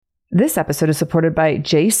This episode is supported by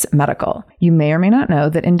Jase Medical. You may or may not know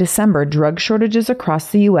that in December, drug shortages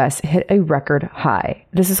across the U.S. hit a record high.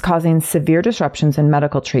 This is causing severe disruptions in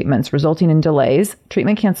medical treatments, resulting in delays,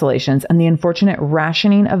 treatment cancellations, and the unfortunate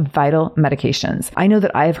rationing of vital medications. I know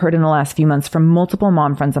that I have heard in the last few months from multiple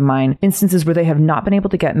mom friends of mine instances where they have not been able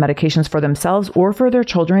to get medications for themselves or for their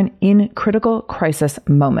children in critical crisis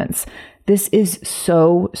moments. This is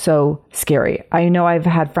so scary. I know I've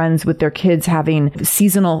had friends with their kids having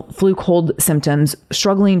seasonal flu cold symptoms,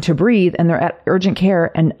 struggling to breathe, and they're at urgent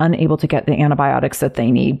care and unable to get the antibiotics that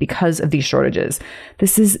they need because of these shortages.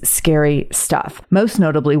 This is scary stuff. Most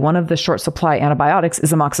notably, one of the short supply antibiotics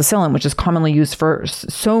is amoxicillin, which is commonly used for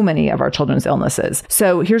so many of our children's illnesses.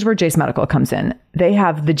 So here's where Jase Medical comes in. They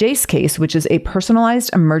have the Jase case, which is a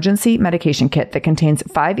personalized emergency medication kit that contains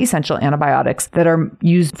 5 essential antibiotics that are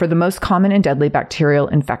used for the most common and deadly bacterial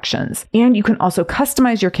infections. And you can also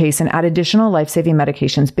customize your case and add additional life-saving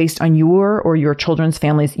medications based on your or your children's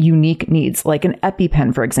family's unique needs, like an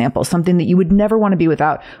EpiPen, for example, something that you would never want to be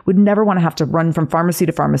without, would never want to have to run from pharmacy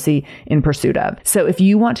to pharmacy in pursuit of. So if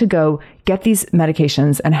you want to go get these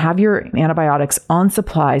medications and have your antibiotics on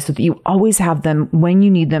supply so that you always have them when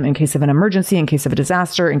you need them in case of an emergency, in case of a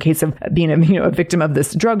disaster, in case of being a victim of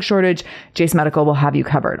this drug shortage, Jase Medical will have you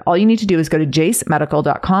covered. All you need to do is go to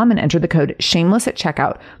jasemedical.com and enter the code shameless at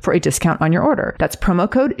checkout for a discount on your order. That's promo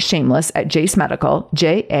code shameless at Jase Medical,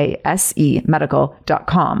 JASE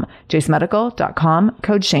medical.com, jasemedical.com,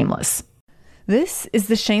 code shameless. This is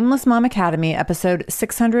the Shameless Mom Academy, episode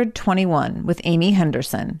 621 with Amy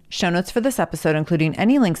Henderson. Show notes for this episode, including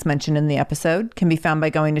any links mentioned in the episode, can be found by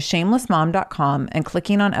going to shamelessmom.com and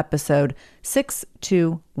clicking on episode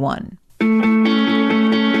 621.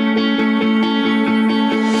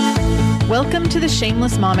 Welcome to the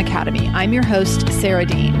Shameless Mom Academy. I'm your host, Sarah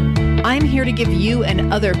Dean. I'm here to give you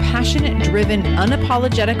and other passionate, driven,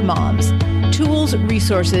 unapologetic moms tools,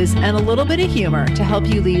 resources, and a little bit of humor to help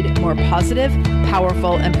you lead more positive,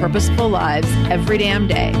 powerful, and purposeful lives every damn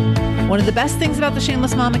day. One of the best things about the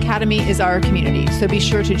Shameless Mom Academy is our community, so be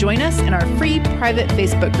sure to join us in our free private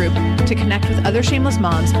Facebook group to connect with other shameless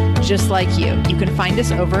moms just like you. You can find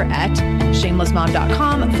us over at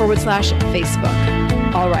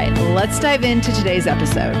shamelessmom.com/Facebook. All right, let's dive into today's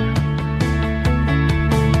episode.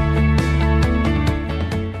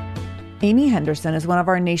 Amy Henderson is one of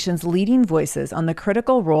our nation's leading voices on the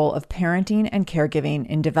critical role of parenting and caregiving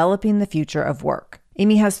in developing the future of work.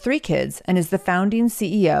 Amy has 3 kids and is the founding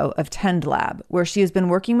CEO of Tend Lab, where she has been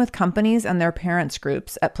working with companies and their parents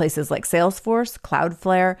groups at places like Salesforce,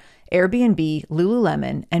 Cloudflare, Airbnb,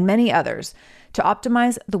 Lululemon, and many others to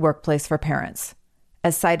optimize the workplace for parents.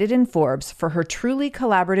 As cited in Forbes for her truly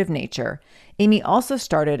collaborative nature, Amy also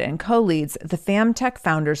started and co-leads the FamTech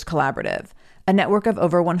Founders Collaborative, a network of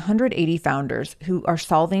over 180 founders who are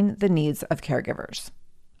solving the needs of caregivers.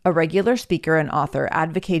 A regular speaker and author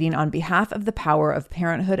advocating on behalf of the power of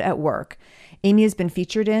parenthood at work, Amy has been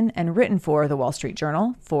featured in and written for The Wall Street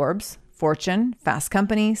Journal, Forbes, Fortune, Fast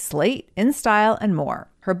Company, Slate, InStyle, and more.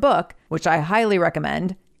 Her book, which I highly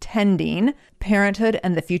recommend, Tending, Parenthood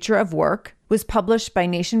and the Future of Work, was published by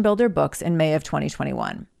Nation Builder Books in May of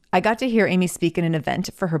 2021. I got to hear Amy speak in an event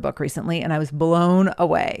for her book recently, and I was blown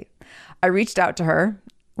away. I reached out to her,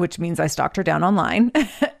 which means I stalked her down online,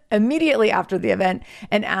 immediately after the event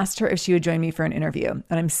and asked her if she would join me for an interview.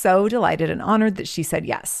 And I'm so delighted and honored that she said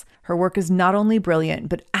yes. Her work is not only brilliant,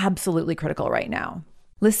 but absolutely critical right now.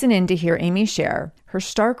 Listen in to hear Amy share her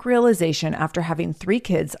stark realization after having 3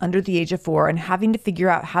 kids under the age of 4 and having to figure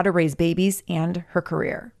out how to raise babies and her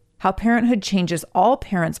career. How parenthood changes all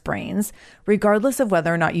parents' brains, regardless of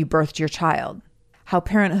whether or not you birthed your child. How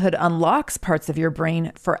parenthood unlocks parts of your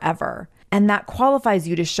brain forever, and that qualifies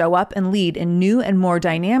you to show up and lead in new and more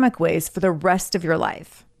dynamic ways for the rest of your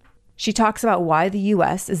life. She talks about why the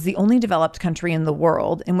U.S. is the only developed country in the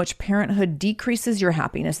world in which parenthood decreases your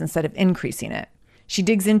happiness instead of increasing it. She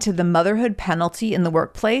digs into the motherhood penalty in the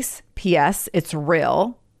workplace. P.S. It's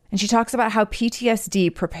real. And she talks about how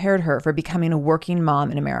PTSD prepared her for becoming a working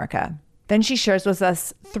mom in America. Then she shares with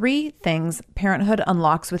us 3 things parenthood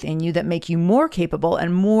unlocks within you that make you more capable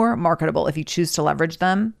and more marketable if you choose to leverage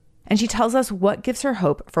them. And she tells us what gives her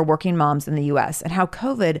hope for working moms in the U.S. and how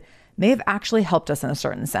COVID may have actually helped us in a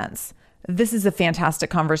certain sense. This is a fantastic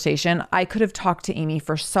conversation. I could have talked to Amy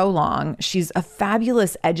for so long. She's a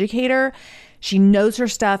fabulous educator. She knows her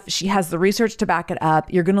stuff. She has the research to back it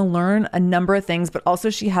up. You're going to learn a number of things, but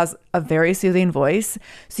also she has a very soothing voice.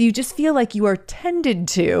 So you just feel like you are tended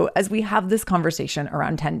to as we have this conversation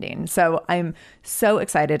around tending. So I'm so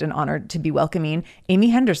excited and honored to be welcoming Amy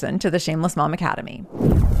Henderson to the Shameless Mom Academy.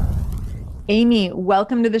 Amy,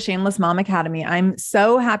 welcome to the Shameless Mom Academy. I'm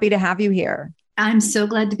so happy to have you here. I'm so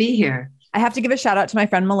glad to be here. I have to give a shout out to my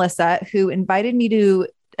friend Melissa, who invited me to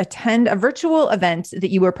attend a virtual event that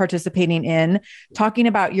you were participating in, talking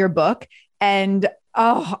about your book. And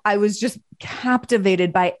I was just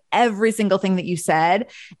captivated by every single thing that you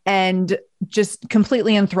said and just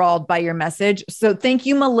completely enthralled by your message. So thank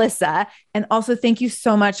you, Melissa. And also thank you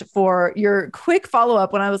so much for your quick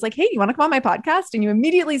follow-up when I was like, hey, do you want to come on my podcast? And you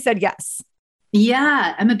immediately said yes.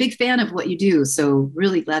 Yeah, I'm a big fan of what you do. So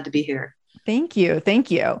really glad to be here. Thank you. Thank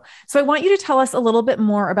you. So I want you to tell us a little bit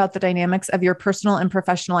more about the dynamics of your personal and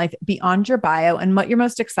professional life beyond your bio and what you're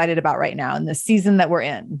most excited about right now in the season that we're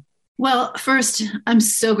in. Well, first, I'm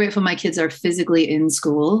so grateful my kids are physically in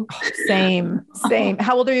school. Oh, same.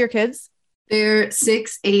 How old are your kids? They're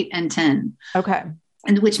 6, 8, and 10. Okay.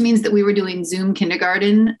 And which means that we were doing Zoom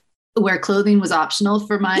kindergarten where clothing was optional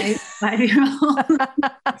for my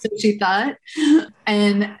 5-year-old. So she thought.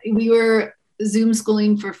 And we were Zoom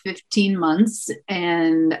schooling for 15 months.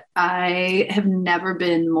 And I have never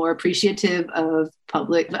been more appreciative of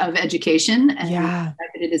education and the fact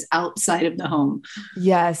that it is outside of the home.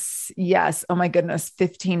 Yes. Oh my goodness.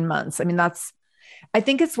 15 months. I mean, I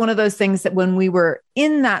think it's one of those things that when we were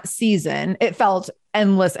in that season, it felt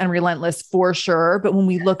endless and relentless for sure. But when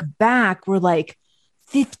we look back, we're like,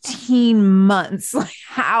 15 months. Like,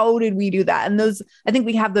 how did we do that? And I think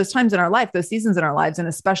we have those times in our life, those seasons in our lives, and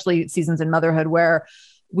especially seasons in motherhood where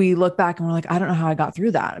we look back and we're like, I don't know how I got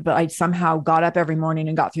through that, but I somehow got up every morning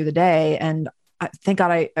and got through the day. And thank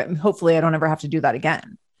God hopefully I don't ever have to do that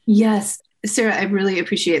again. Yes. Sarah, I really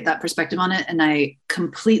appreciate that perspective on it. And I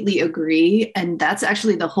completely agree. And that's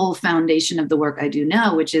actually the whole foundation of the work I do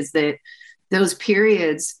now, which is that those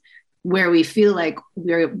periods where we feel like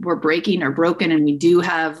we're breaking or broken. And we do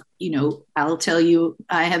have, I'll tell you,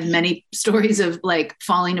 I have many stories of like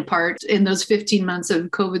falling apart in those 15 months of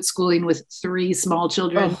COVID schooling with 3 small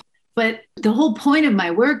children. Oh. But the whole point of my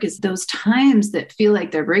work is those times that feel like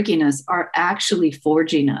they're breaking us are actually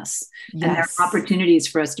forging us. Yes. And they're opportunities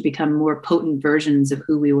for us to become more potent versions of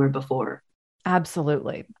who we were before.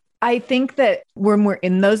 Absolutely. I think that when we're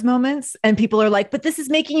in those moments and people are like, but this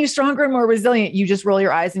is making you stronger and more resilient, you just roll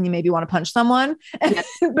your eyes and you maybe want to punch someone. Yes.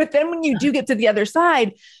 But then when you do get to the other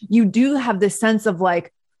side, you do have this sense of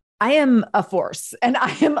like, I am a force and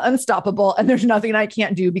I am unstoppable and there's nothing I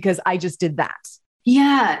can't do because I just did that.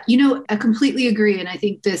 Yeah. I completely agree. And I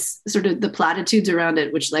think this sort of the platitudes around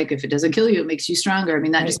it, which like, if it doesn't kill you, it makes you stronger. I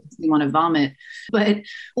mean, that just makes me want to vomit. But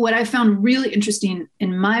what I found really interesting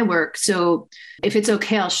in my work, so if it's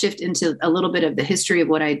okay, I'll shift into a little bit of the history of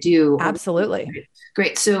what I do. Absolutely.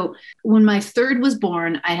 Great. So when my 3rd was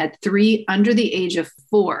born, I had 3 under the age of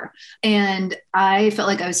 4. And I felt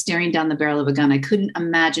like I was staring down the barrel of a gun. I couldn't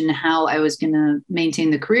imagine how I was going to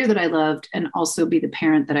maintain the career that I loved and also be the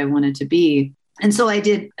parent that I wanted to be. And so I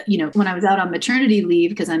did, when I was out on maternity leave,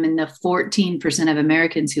 because I'm in the 14% of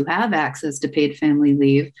Americans who have access to paid family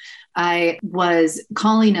leave, I was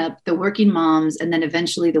calling up the working moms and then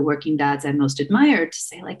eventually the working dads I most admired to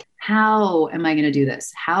say, like, how am I going to do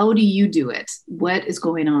this? How do you do it? What is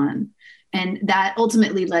going on? And that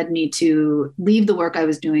ultimately led me to leave the work I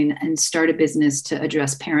was doing and start a business to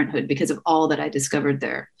address parenthood because of all that I discovered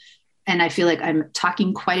there. And I feel like I'm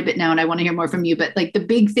talking quite a bit now and I want to hear more from you, but like the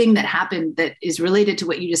big thing that happened that is related to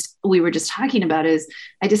what we were just talking about is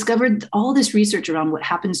I discovered all this research around what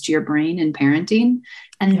happens to your brain in parenting.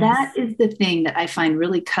 And yes. That is the thing that I find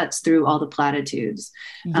really cuts through all the platitudes.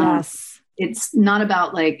 Yes. It's not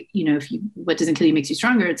about like, what doesn't kill you makes you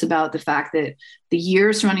stronger. It's about the fact that the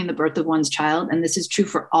years surrounding the birth of one's child, and this is true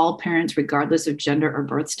for all parents, regardless of gender or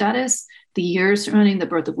birth status, the years surrounding the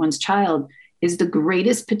birth of one's child is the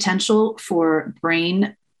greatest potential for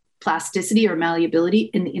brain plasticity or malleability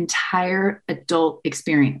in the entire adult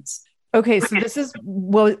experience. Okay. So this is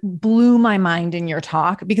what blew my mind in your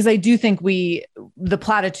talk, because I do think the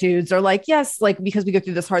platitudes are like, yes, like because we go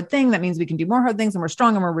through this hard thing, that means we can do more hard things and we're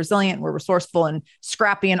strong and we're resilient, and we're resourceful and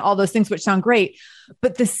scrappy and all those things, which sound great.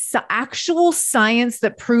 But the actual science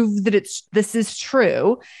that proves that this is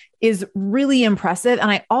true is really impressive.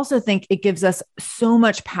 And I also think it gives us so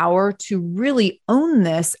much power to really own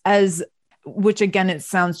this which again, it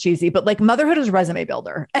sounds cheesy, but like motherhood is a resume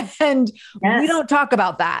builder and yes. We don't talk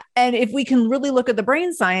about that. And if we can really look at the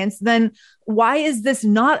brain science, then why is this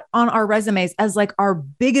not on our resumes as like our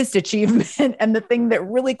biggest achievement and the thing that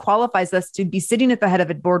really qualifies us to be sitting at the head of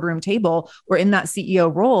a boardroom table or in that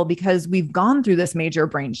CEO role, because we've gone through this major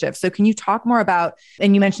brain shift. So can you talk more about,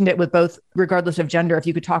 and you mentioned it with both, regardless of gender, if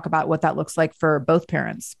you could talk about what that looks like for both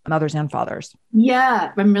parents, mothers and fathers?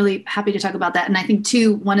 Yeah, I'm really happy to talk about that. And I think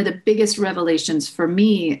too, one of the biggest revelations for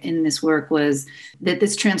me in this work was that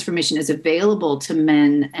this transformation is available to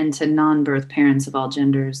men and to non-birth parents of all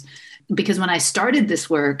genders. Because when I started this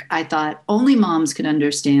work, I thought only moms could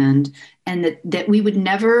understand, and that we would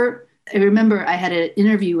never. I remember I had an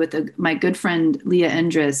interview with my good friend, Leah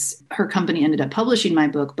Endres. Her company ended up publishing my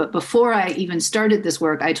book. But before I even started this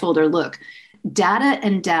work, I told her, look, data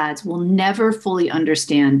and dads will never fully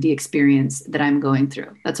understand the experience that I'm going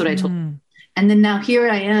through. That's what I told her. And then now here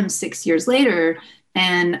I am 6 years later,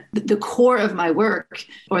 and the core of my work,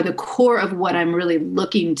 or the core of what I'm really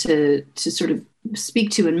looking to sort of speak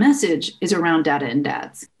to and message, is around data and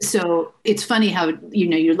dads. So it's funny how,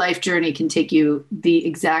 your life journey can take you the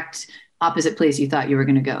exact opposite place you thought you were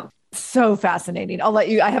going to go. So fascinating. I'll let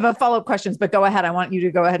you, I have a follow-up questions, but go ahead. I want you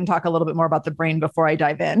to go ahead and talk a little bit more about the brain before I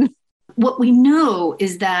dive in. What we know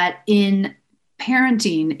is that in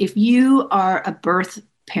parenting, if you are a birth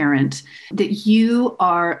parent, that you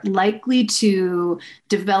are likely to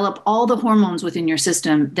develop all the hormones within your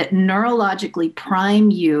system that neurologically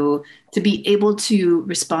prime you to be able to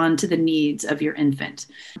respond to the needs of your infant.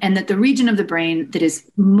 And that the region of the brain that is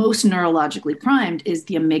most neurologically primed is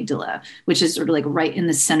the amygdala, which is sort of like right in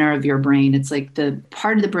the center of your brain. It's like the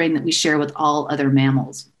part of the brain that we share with all other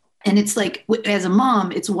mammals. And it's like, as a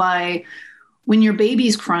mom, it's why when your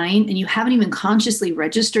baby's crying and you haven't even consciously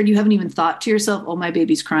registered, you haven't even thought to yourself, oh, my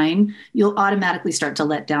baby's crying, you'll automatically start to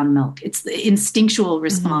let down milk. It's the instinctual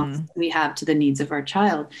response we have to the needs of our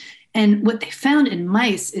child. And what they found in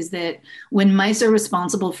mice is that when mice are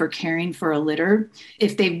responsible for caring for a litter,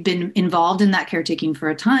 if they've been involved in that caretaking for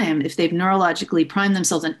a time, if they've neurologically primed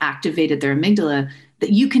themselves and activated their amygdala,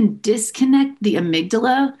 that you can disconnect the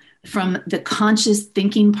amygdala from the conscious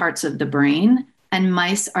thinking parts of the brain, and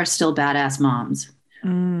mice are still badass moms.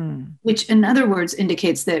 Which in other words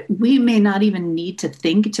indicates that we may not even need to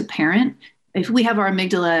think to parent. If we have our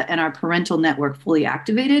amygdala and our parental network fully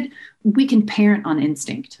activated, we can parent on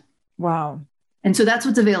instinct. Wow. And so that's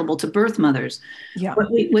what's available to birth mothers. Yeah.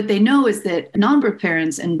 What they know is that non-birth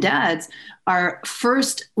parents and dads are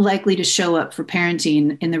first likely to show up for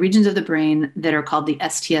parenting in the regions of the brain that are called the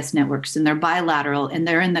STS networks, and they're bilateral, and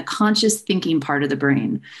they're in the conscious thinking part of the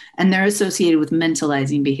brain, and they're associated with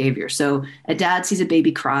mentalizing behavior. So a dad sees a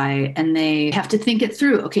baby cry and they have to think it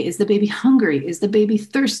through. Okay, is the baby hungry? Is the baby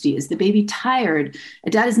thirsty? Is the baby tired? A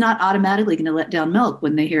dad is not automatically going to let down milk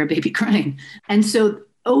when they hear a baby crying. And so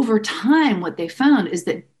over time, what they found is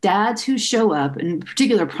that dads who show up, in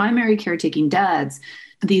particular primary caretaking dads,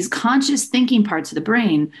 these conscious thinking parts of the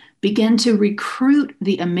brain begin to recruit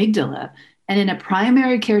the amygdala. And in a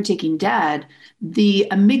primary caretaking dad, the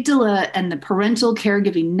amygdala and the parental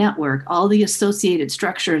caregiving network, all the associated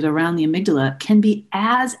structures around the amygdala, can be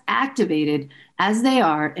as activated as they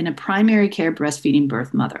are in a primary care breastfeeding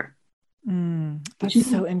birth mother. That's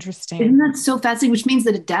so interesting. Isn't that so fascinating? Which means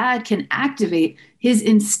that a dad can activate his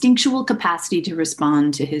instinctual capacity to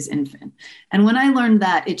respond to his infant. And when I learned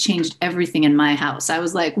that, it changed everything in my house. I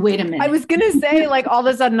was like, wait a minute. I was going to say, like, all of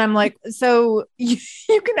a sudden I'm like, so you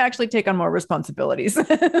can actually take on more responsibilities.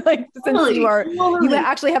 Like, since you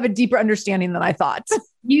actually have a deeper understanding than I thought.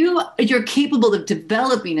 You're capable of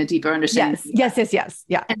developing a deeper understanding. Yes.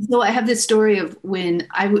 Yeah. And so I have this story of when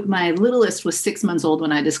my littlest was 6 months old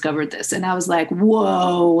when I discovered this. And I was like,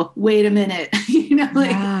 whoa, wait a minute.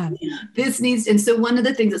 This needs. And so one of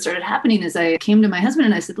the things that started happening is I came to my husband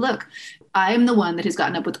and I said, look, I am the one that has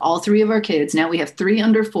gotten up with all three of our kids. Now we have 3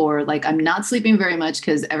 under 4. Like, I'm not sleeping very much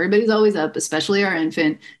because everybody's always up, especially our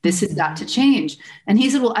infant. This has got to change. And he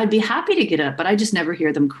said, well, I'd be happy to get up, but I just never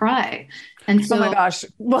hear them cry. And so, oh my gosh.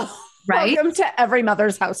 Well, right. Welcome to every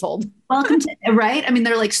mother's household. Welcome to, right. I mean,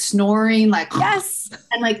 they're like snoring, like, yes.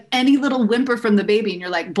 And like any little whimper from the baby and you're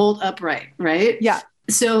like bolt upright. Right. Yeah.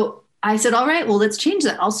 So I said, all right, well, let's change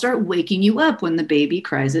that. I'll start waking you up when the baby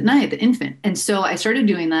cries at night, the infant. And so I started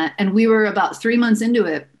doing that. And we were about 3 months into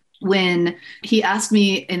it when he asked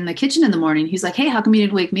me in the kitchen in the morning, he's like, hey, how come you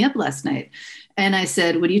didn't wake me up last night? And I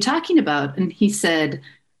said, what are you talking about? And he said,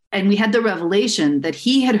 and we had the revelation that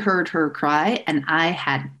he had heard her cry and I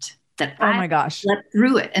hadn't. Oh my gosh. Slept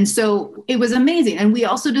through it. And so it was amazing. And we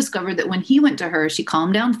also discovered that when he went to her, she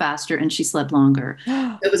calmed down faster and she slept longer.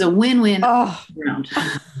 It was a win-win round.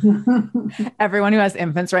 Everyone who has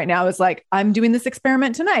infants right now is like, I'm doing this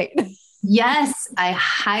experiment tonight. Yes, I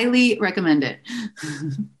highly recommend it.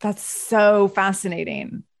 That's so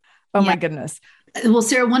fascinating. Oh my goodness. Well,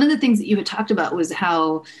 Sarah, one of the things that you had talked about was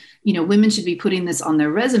how, women should be putting this on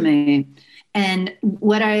their resume. And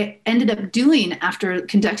what I ended up doing after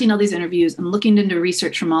conducting all these interviews and looking into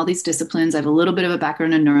research from all these disciplines, I have a little bit of a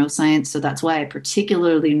background in neuroscience, so that's why I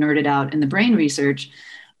particularly nerded out in the brain research.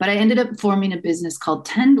 But I ended up forming a business called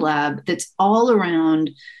Tend Lab that's all around.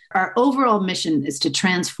 Our overall mission is to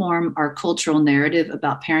transform our cultural narrative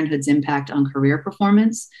about parenthood's impact on career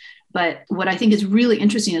performance. But what I think is really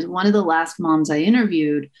interesting is one of the last moms I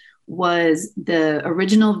interviewed was the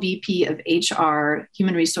original VP of HR,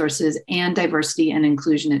 Human Resources, and Diversity and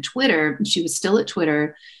Inclusion at Twitter. She was still at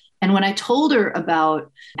Twitter. And when I told her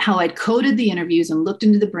about how I'd coded the interviews and looked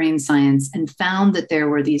into the brain science and found that there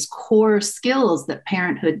were these core skills that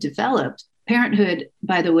parenthood developed, parenthood,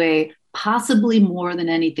 by the way, possibly more than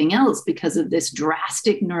anything else because of this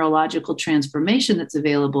drastic neurological transformation that's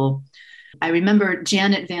available. I remember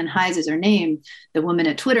Janet Van Hise is her name, the woman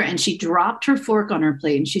at Twitter, and she dropped her fork on her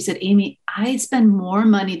plate. And she said, Amy, I spend more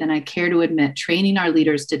money than I care to admit training our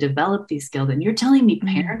leaders to develop these skills. And you're telling me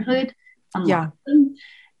parenthood unlocked them?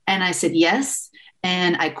 And I said, yes.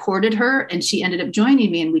 And I courted her and she ended up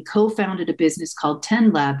joining me. And we co-founded a business called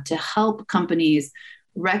Tend Lab to help companies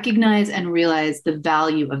recognize and realize the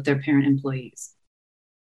value of their parent employees.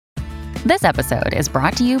 This episode is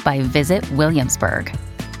brought to you by Visit Williamsburg.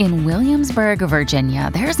 In Williamsburg, Virginia,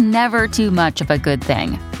 there's never too much of a good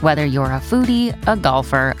thing. Whether you're a foodie, a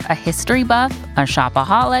golfer, a history buff, a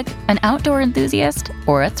shopaholic, an outdoor enthusiast,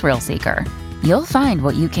 or a thrill seeker, you'll find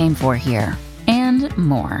what you came for here and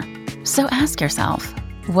more. So ask yourself,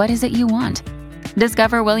 what is it you want?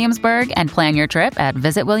 Discover Williamsburg and plan your trip at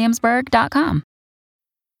visitwilliamsburg.com.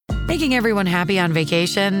 Making everyone happy on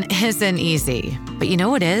vacation isn't easy, but you know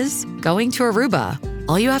what is? Going to Aruba.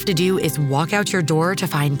 All you have to do is walk out your door to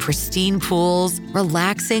find pristine pools,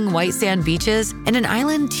 relaxing white sand beaches, and an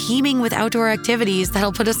island teeming with outdoor activities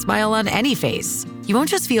that'll put a smile on any face. You won't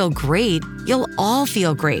just feel great, you'll all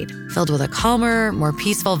feel great, filled with a calmer, more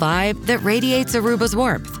peaceful vibe that radiates Aruba's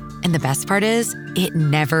warmth. And the best part is, it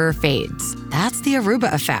never fades. That's the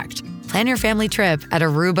Aruba effect. Plan your family trip at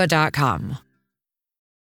aruba.com.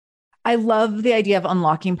 I love the idea of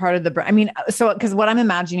unlocking part of the brain. I mean, so, because what I'm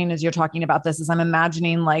imagining as you're talking about this is I'm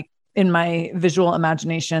imagining like in my visual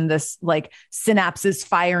imagination, this like synapses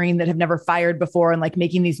firing that have never fired before and like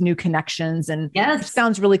making these new connections. And yes, it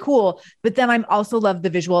sounds really cool. But then I'm also love the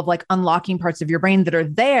visual of like unlocking parts of your brain that are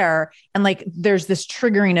there. And like, there's this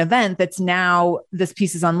triggering event that's now this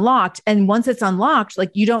piece is unlocked. And once it's unlocked, like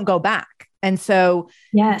you don't go back. And so,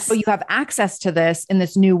 yes, so you have access to this in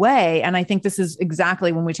this new way. And I think this is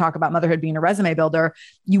exactly when we talk about motherhood being a resume builder,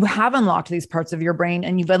 you have unlocked these parts of your brain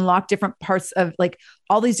and you've unlocked different parts of like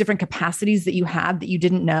all these different capacities that you had that you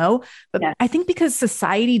didn't know. But I think because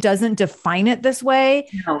society doesn't define it this way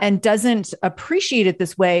and doesn't appreciate it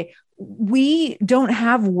this way, we don't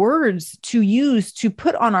have words to use to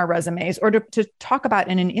put on our resumes or to talk about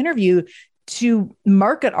in an interview to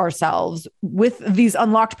market ourselves with these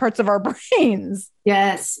unlocked parts of our brains.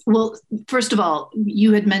 Yes. Well, first of all,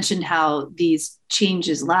 you had mentioned how these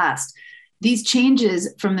changes last. These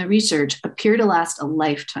changes from the research appear to last a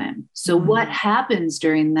lifetime. So what happens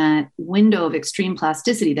during that window of extreme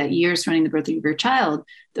plasticity, that year surrounding the birth of your child,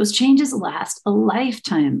 those changes last a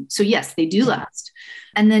lifetime. So yes, they do last.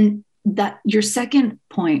 And then that your second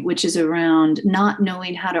point, which is around not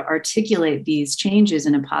knowing how to articulate these changes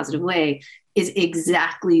in a positive way, is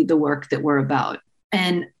exactly the work that we're about.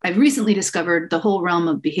 And I've recently discovered the whole realm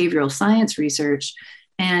of behavioral science research.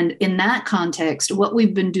 And in that context, what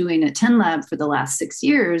we've been doing at Tend Lab for the last 6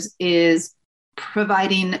 years is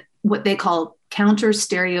providing what they call counter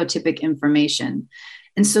stereotypic information.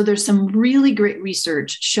 And so there's some really great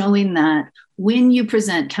research showing that when you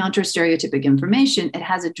present counter stereotypic information, it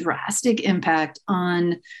has a drastic impact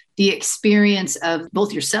on the experience of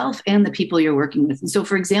both yourself and the people you're working with. And so,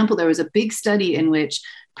 for example, there was a big study in which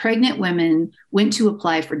pregnant women went to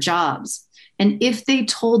apply for jobs. And if they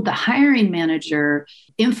told the hiring manager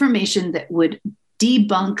information that would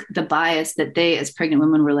debunk the bias that they as pregnant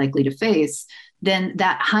women were likely to face, then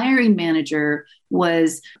that hiring manager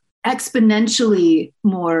was exponentially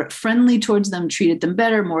more friendly towards them, treated them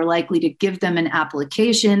better, more likely to give them an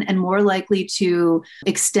application, and more likely to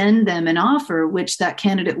extend them an offer, which that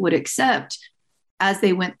candidate would accept as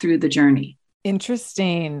they went through the journey.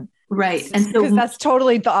 Interesting. Right. And so because that's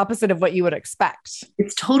totally the opposite of what you would expect.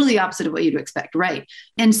 It's totally opposite of what you'd expect. Right.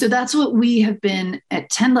 And so that's what we have been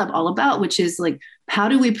at Tend Lab all about, which is like, how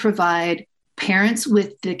do we provide parents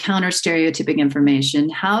with the counter stereotypic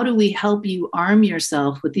information? How do we help you arm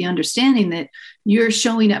yourself with the understanding that you're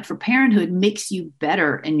showing up for parenthood makes you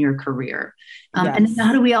better in your career? And then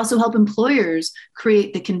how do we also help employers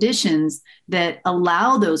create the conditions that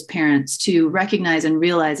allow those parents to recognize and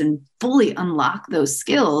realize and fully unlock those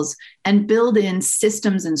skills and build in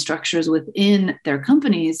systems and structures within their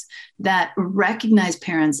companies that recognize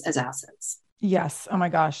parents as assets? Yes. Oh my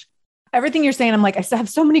gosh. Everything you're saying, I'm like, I still have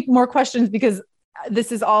so many more questions because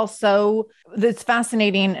this is all it's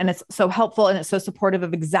fascinating and it's so helpful and it's so supportive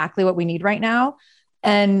of exactly what we need right now.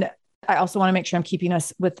 And I also want to make sure I'm keeping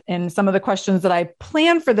us within some of the questions that I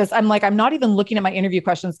planned for this. I'm not even looking at my interview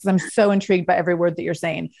questions because I'm so intrigued by every word that you're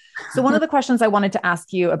saying. So one of the questions I wanted to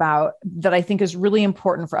ask you about that I think is really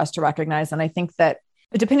important for us to recognize, and I think that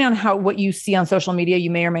depending on what you see on social media,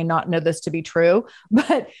 you may or may not know this to be true,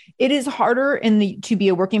 but it is harder to be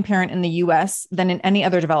a working parent in the US than in any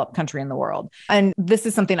other developed country in the world. And this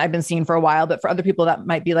is something I've been seeing for a while, but for other people that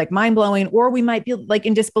might be like mind blowing, or we might be like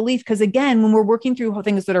in disbelief. Because again, when we're working through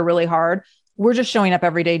things that are really hard, we're just showing up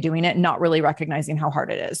every day doing it, not really recognizing how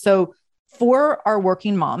hard it is. So for our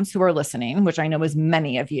working moms who are listening, which I know is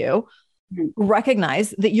many of you,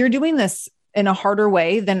 recognize that you're doing this in a harder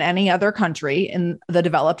way than any other country in the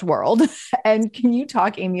developed world. And can you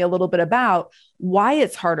talk, Amy, a little bit about why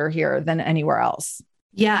it's harder here than anywhere else?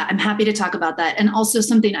 Yeah, I'm happy to talk about that. And also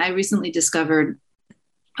something I recently discovered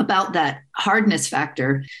about that hardness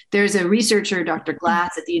factor. There's a researcher, Dr.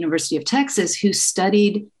 Glass at the University of Texas, who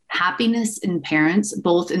studied happiness in parents,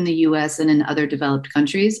 both in the US and in other developed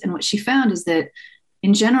countries. And what she found is that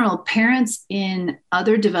in general, parents in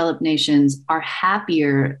other developed nations are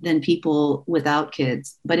happier than people without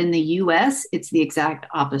kids. But in the US, it's the exact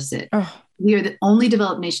opposite. Oh. We are the only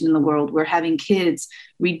developed nation in the world where having kids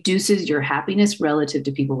reduces your happiness relative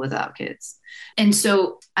to people without kids. And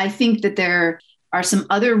so I think that there are some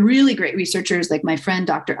other really great researchers, like my friend,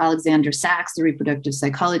 Dr. Alexander Sachs, the reproductive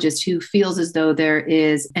psychologist, who feels as though there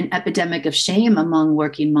is an epidemic of shame among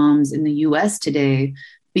working moms in the US today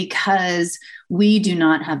because we do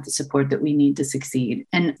not have the support that we need to succeed.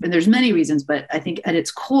 And there's many reasons, but I think at its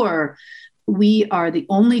core, we are the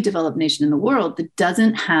only developed nation in the world that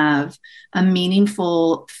doesn't have a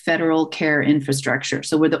meaningful federal care infrastructure.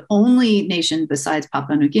 So we're the only nation besides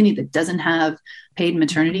Papua New Guinea that doesn't have paid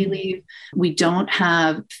maternity leave. We don't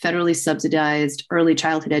have federally subsidized early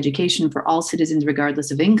childhood education for all citizens,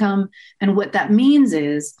 regardless of income. And what that means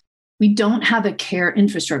is we don't have a care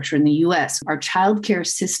infrastructure in the US. Our childcare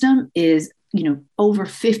system is, over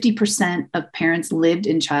 50% of parents lived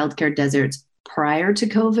in childcare deserts prior to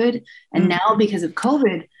COVID. And now because of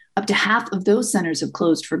COVID, up to half of those centers have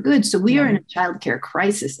closed for good. So we are in a childcare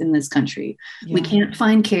crisis in this country. Yeah. We can't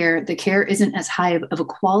find care. The care isn't as high of a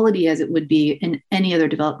quality as it would be in any other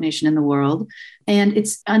developed nation in the world. And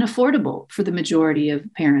it's unaffordable for the majority of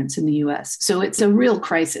parents in the US. So it's a real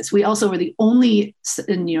crisis. We also are the only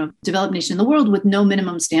developed nation in the world with no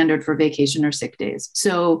minimum standard for vacation or sick days.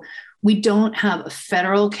 So we don't have a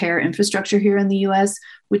federal care infrastructure here in the US,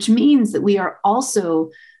 which means that we are also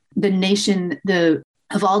the nation,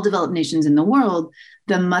 of all developed nations in the world,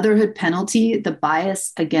 the motherhood penalty, the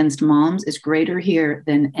bias against moms is greater here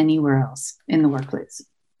than anywhere else in the workplace.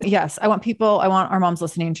 Yes. I want our moms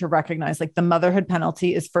listening to recognize the motherhood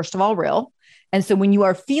penalty is first of all real. And so when you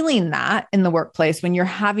are feeling that in the workplace, when you're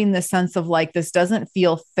having this sense of this doesn't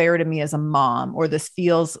feel fair to me as a mom, or this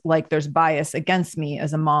feels like there's bias against me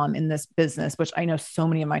as a mom in this business, which I know so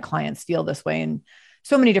many of my clients feel this way in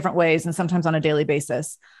so many different ways, and sometimes on a daily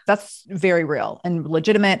basis, that's very real and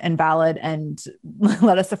legitimate and valid. And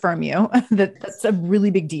let us affirm you that that's a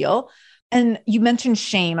really big deal. And you mentioned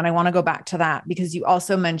shame, and I want to go back to that because you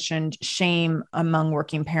also mentioned shame among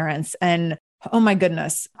working parents. And oh my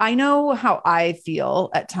goodness, I know how I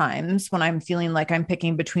feel at times when I'm feeling like I'm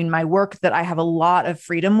picking between my work that I have a lot of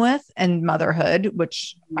freedom with and motherhood,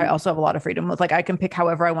 which I also have a lot of freedom with. I can pick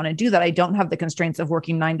however I want to do that. I don't have the constraints of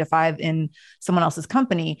working 9 to 5 in someone else's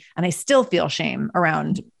company. And I still feel shame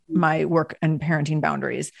around my work and parenting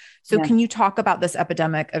boundaries. So Can you talk about this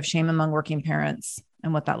epidemic of shame among working parents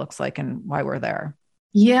and what that looks like and why we're there?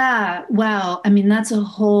 Yeah. Wow. I mean, that's a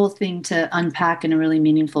whole thing to unpack in a really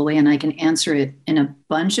meaningful way. And I can answer it in a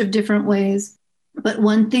bunch of different ways. But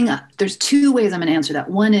one thing, there's 2 ways I'm going to answer that.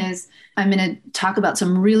 One is I'm going to talk about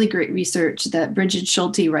some really great research that Bridget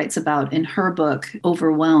Schulte writes about in her book,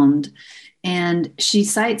 Overwhelmed. And she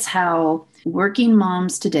cites how working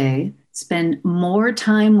moms today spend more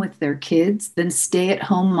time with their kids than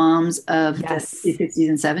stay-at-home moms of the 50s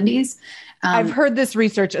and 70s. I've heard this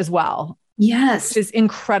research as well. Yes. Which is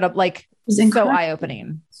incredible. So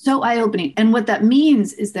eye-opening. So eye-opening. And what that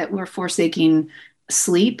means is that we're forsaking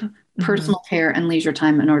sleep, personal care, and leisure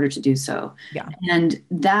time in order to do so. Yeah. And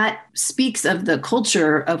that speaks of the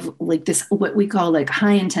culture of this, what we call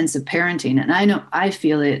high intensive parenting. And I know I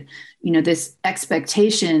feel it, this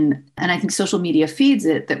expectation, and I think social media feeds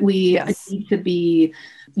it, that we need to be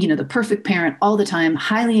the perfect parent all the time,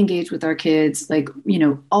 highly engaged with our kids, like,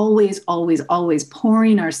 always, always, always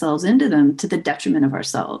pouring ourselves into them to the detriment of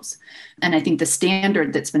ourselves. And I think the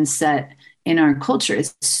standard that's been set in our culture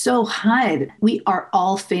is so high that we are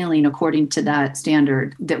all failing according to that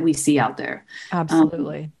standard that we see out there.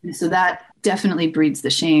 Absolutely. So that definitely breeds the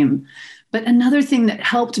shame. But another thing that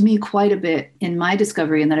helped me quite a bit in my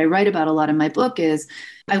discovery, and that I write about a lot in my book, is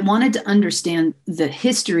I wanted to understand the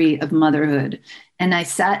history of motherhood. And I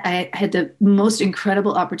had the most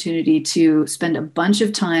incredible opportunity to spend a bunch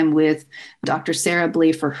of time with Dr. Sarah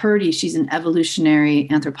Blafer-Hrdy. She's an evolutionary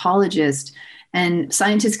anthropologist, and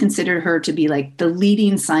scientists consider her to be like the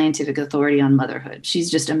leading scientific authority on motherhood. She's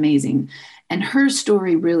just amazing. And her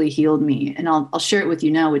story really healed me. And I'll share it with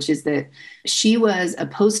you now, which is that she was a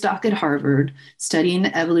postdoc at Harvard studying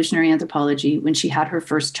evolutionary anthropology when she had her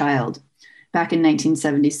first child back in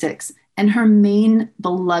 1976. And her main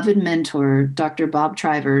beloved mentor, Dr. Bob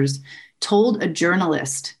Trivers, told a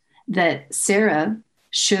journalist that Sarah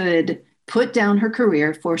should put down her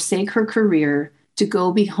career, forsake her career to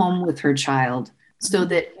go be home with her child so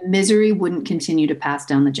that misery wouldn't continue to pass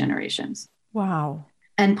down the generations. Wow.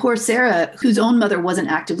 And poor Sarah, whose own mother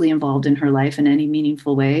wasn't actively involved in her life in any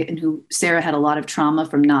meaningful way, and who Sarah had a lot of trauma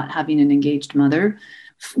from not having an engaged mother,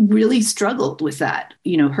 really struggled with that.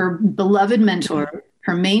 Her beloved mentor,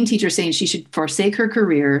 her main teacher, saying she should forsake her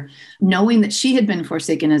career, knowing that she had been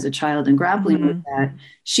forsaken as a child and grappling with that.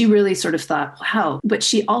 She really sort of thought, wow. But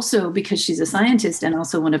she also, because she's a scientist and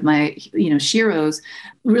also one of my, sheroes,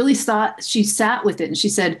 really thought, she sat with it and she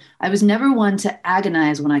said, I was never one to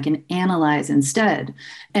agonize when I can analyze instead.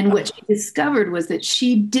 And what she discovered was that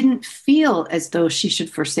she didn't feel as though she should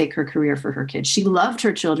forsake her career for her kids. She loved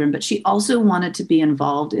her children, but she also wanted to be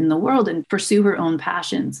involved in the world and pursue her own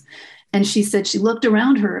passions. And she said she looked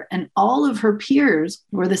around her and all of her peers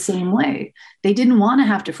were the same way. They didn't want to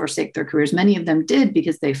have to forsake their careers. Many of them did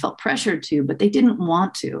because they felt pressured to, but they didn't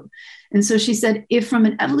want to. And so she said, if from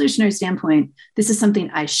an evolutionary standpoint, this is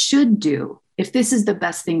something I should do, if this is the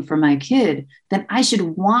best thing for my kid, then I should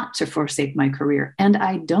want to forsake my career. And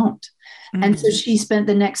I don't. And so she spent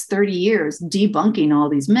the next 30 years debunking all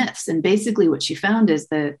these myths. And basically what she found is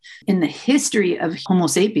that in the history of Homo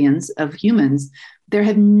sapiens, of humans, there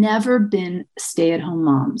have never been stay-at-home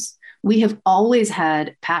moms. We have always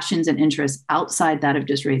had passions and interests outside that of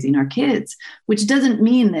just raising our kids, which doesn't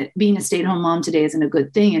mean that being a stay-at-home mom today isn't a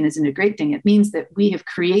good thing and isn't a great thing. It means that we have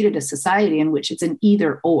created a society in which it's an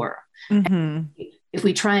either or. If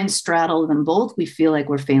we try and straddle them both, we feel like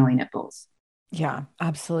we're failing at both. Yeah,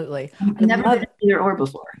 absolutely. I've never been either or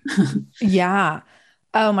before. Yeah.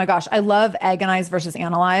 Oh my gosh. I love agonize versus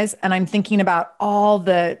analyze. And I'm thinking about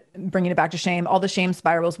bringing it back to shame, all the shame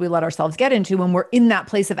spirals we let ourselves get into when we're in that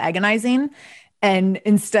place of agonizing. And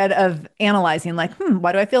instead of analyzing, like,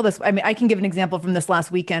 why do I feel this? I mean, I can give an example from this last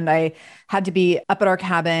weekend. I had to be up at our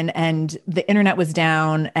cabin and the internet was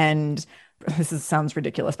down, and sounds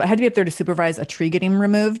ridiculous, but I had to be up there to supervise a tree getting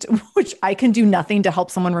removed, which I can do nothing to help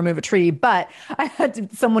someone remove a tree, but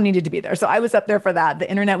someone needed to be there. So I was up there for that. The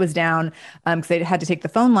internet was down because they had to take the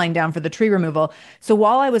phone line down for the tree removal. So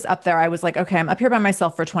while I was up there, I was like, okay, I'm up here by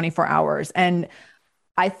myself for 24 hours. And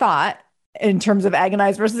I thought, in terms of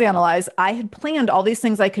agonize versus analyze, I had planned all these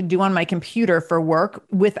things I could do on my computer for work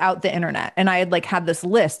without the internet. And I had had this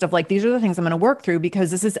list of these are the things I'm going to work through because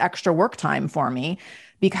this is extra work time for me,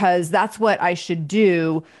 because that's what I should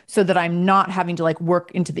do so that I'm not having to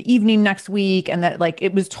work into the evening next week. And that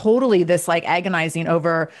it was totally this agonizing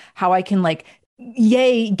over how I can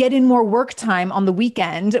get in more work time on the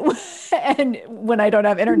weekend and when I don't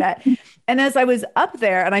have internet. And as I was up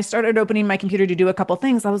there and I started opening my computer to do a couple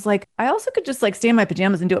things, I was like, I also could just stay in my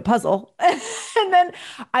pajamas and do a puzzle. And then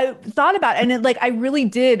I thought about it, and I really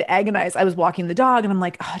did agonize. I was walking the dog and I'm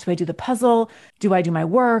like, oh, do I do the puzzle? Do I do my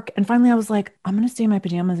work? And finally I was like, I'm going to stay in my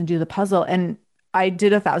pajamas and do the puzzle. And I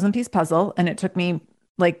did a 1,000-piece puzzle and it took me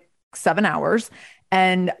 7 hours.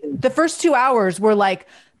 And the first 2 hours were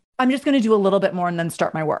I'm just going to do a little bit more and then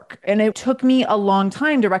start my work. And it took me a long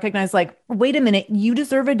time to recognize, wait a minute, you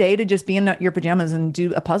deserve a day to just be in your pajamas and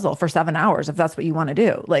do a puzzle for 7 hours if that's what you want to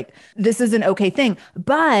do. This is an okay thing.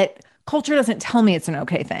 But culture doesn't tell me it's an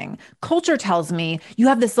okay thing. Culture tells me you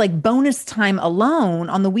have this bonus time alone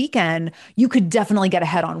on the weekend. You could definitely get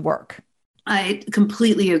ahead on work. I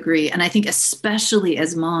completely agree. And I think especially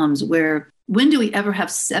as moms, when do we ever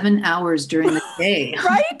have 7 hours during the day?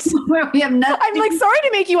 Right? Where we have nothing. I'm sorry to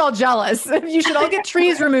make you all jealous. You should all get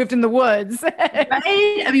trees removed in the woods. Right?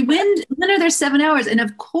 I mean, when are there 7 hours? And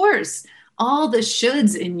of course, all the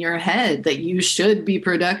shoulds in your head that you should be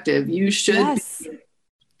productive. You should. Yes.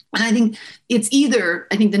 And I think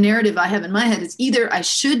I think the narrative I have in my head is either I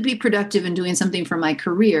should be productive in doing something for my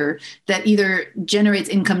career that either generates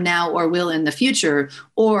income now or will in the future,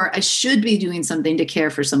 or I should be doing something to care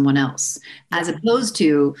for someone else, as opposed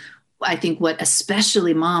to, I think what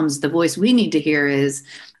especially moms, the voice we need to hear is,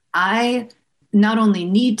 I not only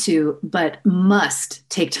need to, but must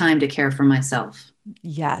take time to care for myself.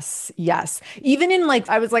 Yes. Yes. Even in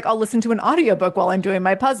I was like, I'll listen to an audiobook while I'm doing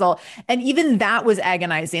my puzzle. And even that was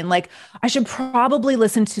agonizing. Like, I should probably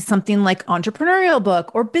listen to something like entrepreneurial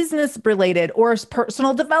book or business related or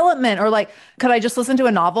personal development, or could I just listen to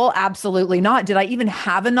a novel? Absolutely not. Did I even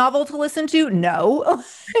have a novel to listen to? No.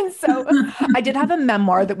 And so I did have a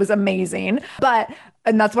memoir that was amazing,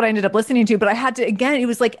 and that's what I ended up listening to. But I had to, again, it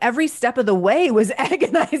was every step of the way was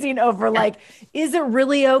agonizing over is it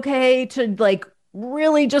really okay to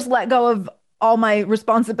really just let go of all my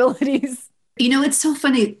responsibilities? It's so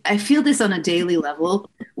funny. I feel this on a daily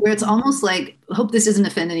level where it's almost I hope this doesn't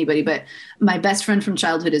offend anybody, but my best friend from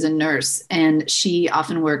childhood is a nurse, and she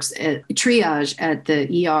often works at triage at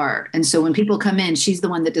the ER. And so when people come in, she's the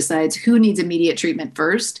one that decides who needs immediate treatment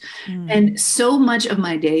first. And so much of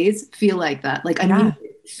my days feel like that. I'm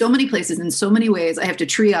so many places in so many ways. I have to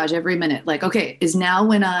triage every minute. Okay, is now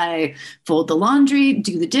when I fold the laundry,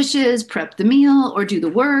 do the dishes, prep the meal, or do the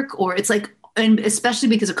work? Or it's and especially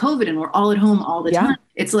because of COVID and we're all at home all the time.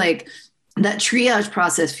 It's that triage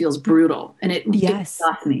process feels brutal, and it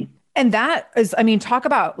exhausts me. And that is, talk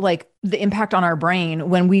about the impact on our brain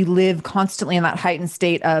when we live constantly in that heightened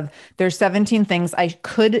state of there's 17 things I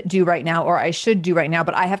could do right now, or I should do right now,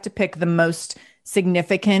 but I have to pick the most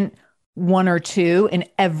significant one or two in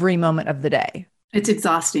every moment of the day. It's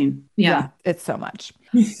exhausting. Yeah, it's so much.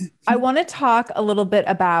 I want to talk a little bit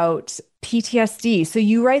about PTSD. So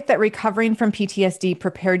you write that recovering from PTSD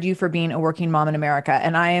prepared you for being a working mom in America.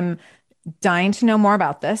 And I am dying to know more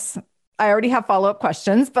about this. I already have follow-up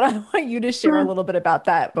questions, but I want you to share a little bit about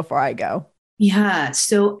that before I go. Yeah.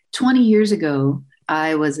 So 20 years ago,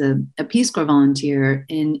 I was a Peace Corps volunteer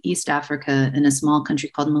in East Africa in a small country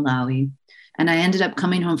called Malawi. And I ended up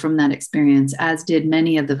coming home from that experience, as did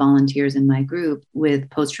many of the volunteers in my group, with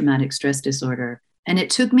post-traumatic stress disorder. And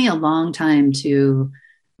it took me a long time to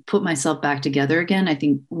put myself back together again. I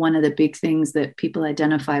think one of the big things that people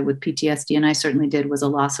identify with PTSD, and I certainly did, was a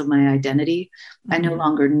loss of my identity. I no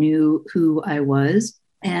longer knew who I was.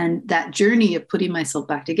 And that journey of putting myself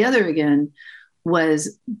back together again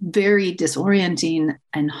was very disorienting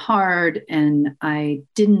and hard. And I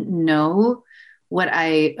didn't know what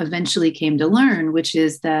I eventually came to learn, which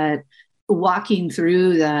is that walking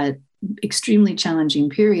through that extremely challenging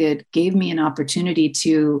period gave me an opportunity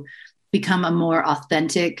to become a more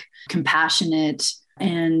authentic, compassionate,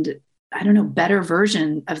 and better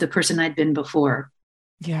version of the person I'd been before.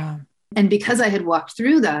 Yeah. And because I had walked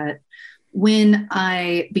through that, when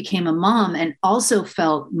I became a mom and also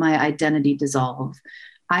felt my identity dissolve,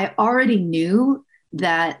 I already knew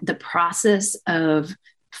that the process of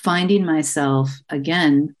finding myself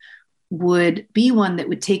again would be one that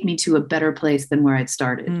would take me to a better place than where I'd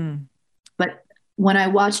started. But when I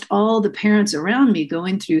watched all the parents around me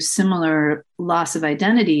going through similar loss of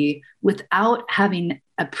identity without having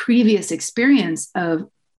a previous experience of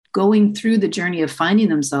going through the journey of finding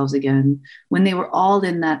themselves again, when they were all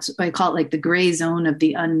in that, I call it the gray zone of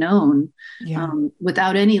the unknown,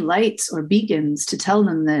 without any lights or beacons to tell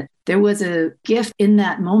them that there was a gift in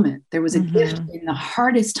that moment. There was a gift in the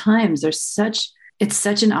hardest times. It's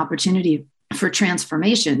such an opportunity for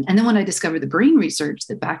transformation. And then when I discovered the brain research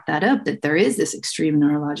that backed that up, that there is this extreme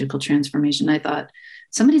neurological transformation, I thought,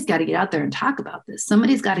 somebody's got to get out there and talk about this.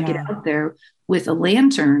 Somebody's got to get out there with a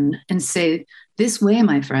lantern and say, this way,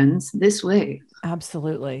 my friends, this way.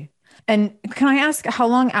 Absolutely. And can I ask, how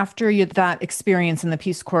long after that experience in the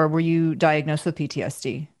Peace Corps were you diagnosed with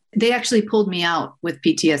PTSD? They actually pulled me out with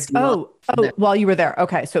PTSD. While you were there.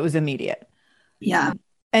 Okay. So it was immediate. Yeah.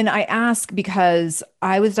 And I ask because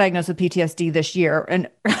I was diagnosed with PTSD this year, and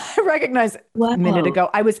I recognize a minute ago,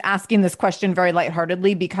 I was asking this question very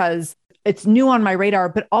lightheartedly because it's new on my radar,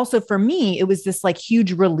 but also for me, it was this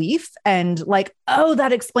huge relief and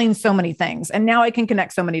that explains so many things. And now I can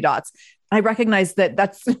connect so many dots. I recognize that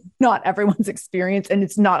that's not everyone's experience and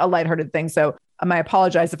it's not a lighthearted thing. So I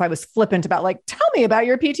apologize if I was flippant about tell me about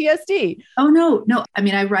your PTSD. Oh, no.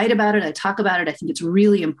 I write about it. I talk about it. I think it's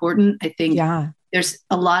really important. I think there's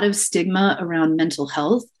a lot of stigma around mental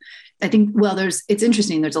health. I think, it's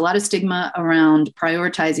interesting. There's a lot of stigma around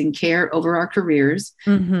prioritizing care over our careers.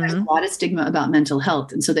 There's a lot of stigma about mental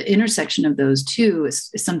health. And so the intersection of those two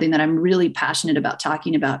is something that I'm really passionate about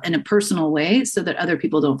talking about in a personal way so that other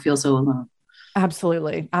people don't feel so alone.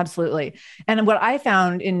 Absolutely. Absolutely. And what I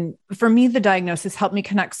found for me, the diagnosis helped me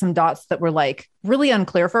connect some dots that were like really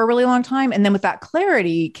unclear for a really long time. And then with that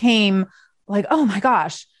clarity came like, oh my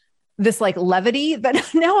gosh, this like levity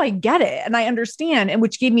that now I get it and I understand, and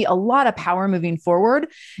which gave me a lot of power moving forward.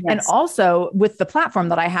 Yes. And also with the platform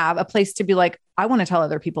that I have, a place to be like, I want to tell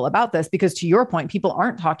other people about this, because to your point, people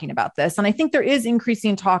aren't talking about this. And I think there is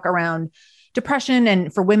increasing talk around depression,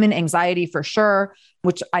 and for women, anxiety for sure,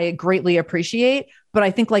 which I greatly appreciate. But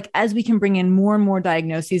I think like as we can bring in more and more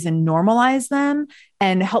diagnoses and normalize them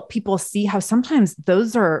and help people see how sometimes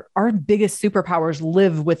those are our biggest superpowers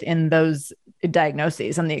live within those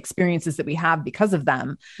diagnoses and the experiences that we have because of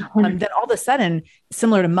them, then all of a sudden,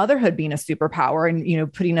 similar to motherhood being a superpower and, you know,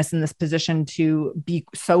 putting us in this position to be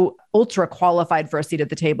so ultra qualified for a seat at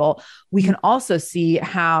the table, we can also see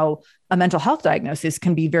how a mental health diagnosis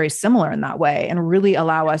can be very similar in that way and really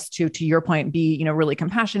allow us to your point, be, you know, really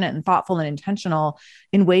compassionate and thoughtful and intentional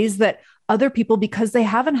in ways that other people, because they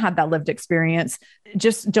haven't had that lived experience,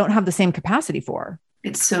 just don't have the same capacity for.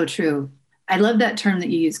 It's so true. I love that term that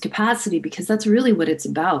you use, capacity, because that's really what it's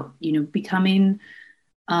about. You know, becoming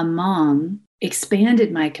a mom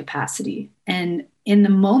expanded my capacity. And in the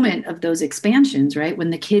moment of those expansions, right, when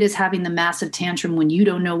the kid is having the massive tantrum, when you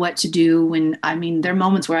don't know what to do, there are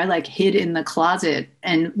moments where I like hid in the closet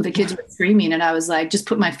and the kids were screaming and I was like, just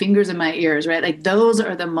put my fingers in my ears, right? Like those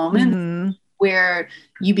are the moments where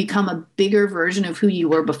you become a bigger version of who you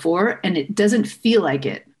were before. And it doesn't feel like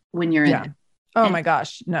it when you're in it. Oh my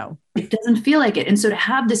gosh, no. It doesn't feel like it. And so to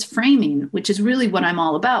have this framing, which is really what I'm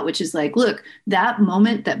all about, which is like, look, that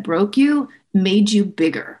moment that broke you made you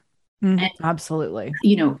bigger. And, absolutely.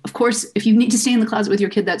 You know, of course, if you need to stay in the closet with your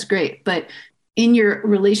kid, that's great. But in your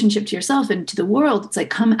relationship to yourself and to the world, it's like,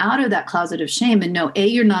 come out of that closet of shame and know, A,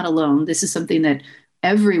 you're not alone. This is something that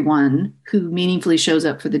everyone who meaningfully shows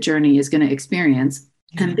up for the journey is going to experience.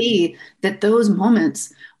 And B, that those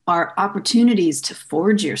moments are opportunities to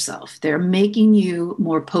forge yourself. They're making you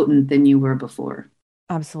more potent than you were before.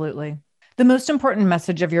 Absolutely. The most important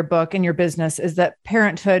message of your book and your business is that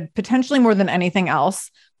parenthood, potentially more than anything else,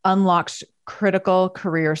 unlocks critical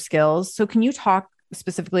career skills. So can you talk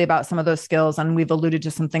specifically about some of those skills? And we've alluded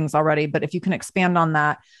to some things already, but if you can expand on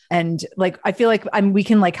that. And like, I feel like we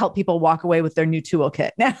can like help people walk away with their new toolkit.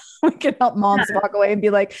 Now we can help moms walk away and be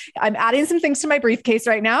like, I'm adding some things to my briefcase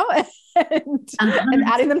right now and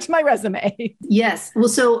adding them to my resume. Yes. Well,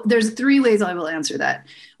 so there's 3 ways I will answer that.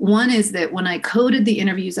 One is that when I coded the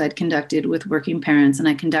interviews I'd conducted with working parents, and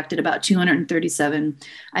I conducted about 237,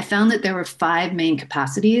 I found that there were 5 main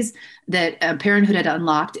capacities that parenthood had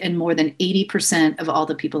unlocked in more than 80% of all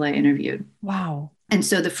the people I interviewed. Wow. And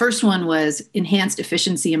so the first one was enhanced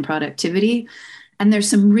efficiency and productivity. And there's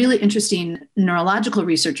some really interesting neurological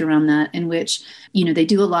research around that, in which, you know, they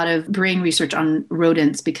do a lot of brain research on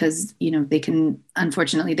rodents because, you know,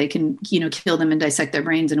 unfortunately, they can, you know, kill them and dissect their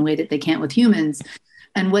brains in a way that they can't with humans.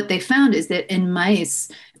 And what they found is that in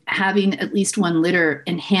mice, having at least one litter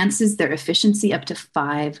enhances their efficiency up to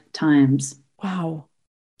 5 times. Wow.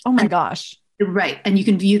 Oh my gosh. Right. And you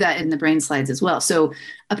can view that in the brain slides as well. So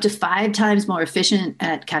up to 5 times more efficient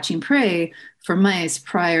at catching prey for mice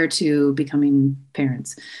prior to becoming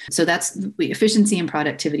parents. So that's efficiency and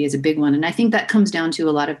productivity is a big one. And I think that comes down to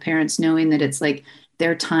a lot of parents knowing that it's like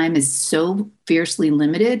their time is so fiercely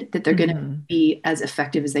limited that they're going to be as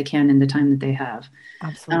effective as they can in the time that they have.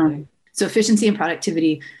 Absolutely. So efficiency and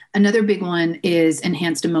productivity. Another big one is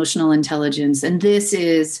enhanced emotional intelligence. And this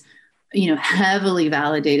is, you know, heavily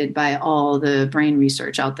validated by all the brain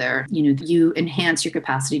research out there. You know, you enhance your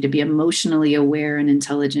capacity to be emotionally aware and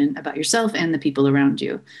intelligent about yourself and the people around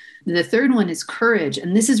you. The third one is courage.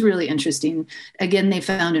 And this is really interesting. Again, they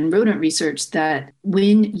found in rodent research that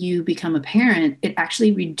when you become a parent, it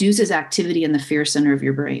actually reduces activity in the fear center of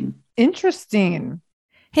your brain. Interesting.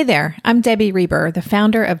 Hey there, I'm Debbie Reber, the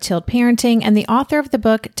founder of Tilt Parenting and the author of the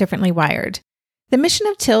book Differently Wired. The mission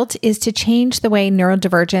of Tilt is to change the way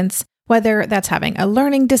neurodivergence, whether that's having a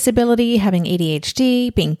learning disability, having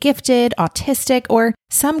ADHD, being gifted, autistic, or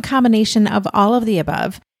some combination of all of the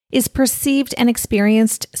above, is perceived and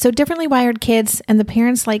experienced so differently wired kids and the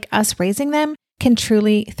parents like us raising them can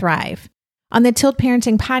truly thrive. On the Tilt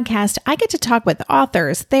Parenting podcast, I get to talk with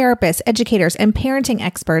authors, therapists, educators, and parenting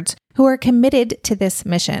experts who are committed to this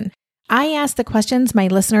mission. I ask the questions my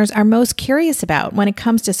listeners are most curious about when it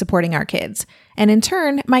comes to supporting our kids. And in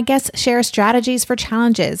turn, my guests share strategies for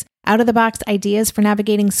challenges, out-of-the-box ideas for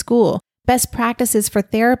navigating school, best practices for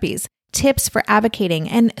therapies, tips for advocating,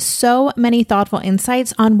 and so many thoughtful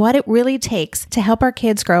insights on what it really takes to help our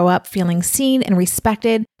kids grow up feeling seen and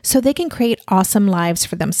respected so they can create awesome lives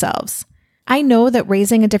for themselves. I know that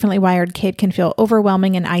raising a differently wired kid can feel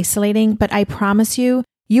overwhelming and isolating, but I promise you,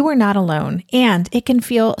 you are not alone, and it can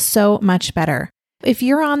feel so much better. If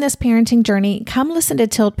you're on this parenting journey, come listen to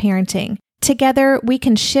Tilt Parenting. Together, we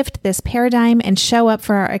can shift this paradigm and show up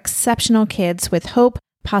for our exceptional kids with hope,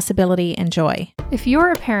 possibility, and joy. If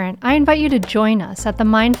you're a parent, I invite you to join us at the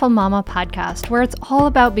Mindful Mama podcast, where it's all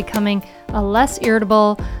about becoming a less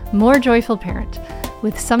irritable, more joyful parent.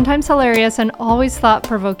 With sometimes hilarious and always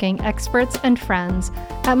thought-provoking experts and friends,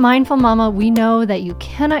 at Mindful Mama, we know that you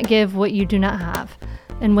cannot give what you do not have.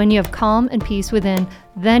 And when you have calm and peace within,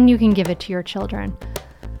 then you can give it to your children.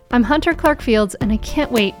 I'm Hunter Clark Fields, and I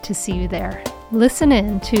can't wait to see you there. Listen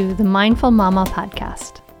in to the Mindful Mama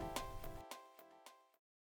podcast.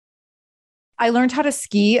 I learned how to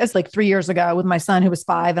ski as like 3 years ago with my son who was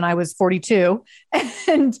 5 and I was 42.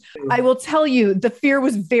 And I will tell you, the fear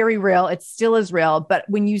was very real. It still is real. But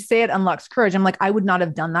when you say it unlocks courage, I'm like, I would not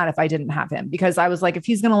have done that if I didn't have him, because I was like, if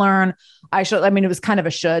he's going to learn, I should. I mean, it was kind of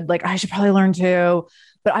a should, like I should probably learn too.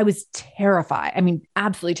 But I was terrified. I mean,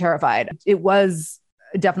 absolutely terrified. It was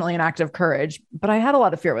definitely an act of courage, but I had a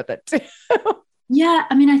lot of fear with it too. Yeah,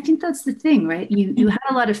 I mean, I think that's the thing, right? You had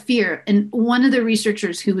a lot of fear. And one of the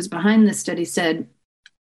researchers who was behind this study said,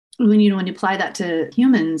 when you apply that to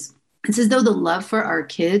humans, it's as though the love for our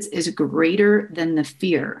kids is greater than the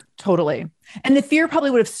fear. Totally. And the fear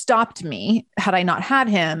probably would have stopped me had I not had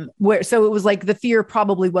him. So it was like the fear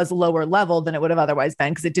probably was lower level than it would have otherwise been,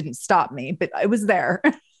 because it didn't stop me, but it was there.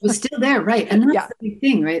 It was still there, right? And that's the big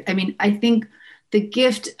thing, right? I mean, I think the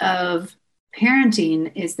gift of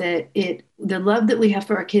parenting is that the love that we have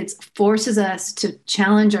for our kids forces us to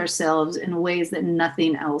challenge ourselves in ways that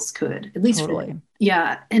nothing else could, at least totally.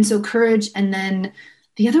 Yeah. And so courage. And then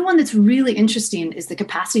the other one that's really interesting is the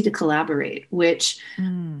capacity to collaborate, which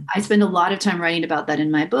I spend a lot of time writing about that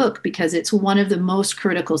in my book, because it's one of the most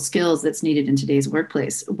critical skills that's needed in today's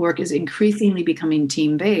workplace. Work is increasingly becoming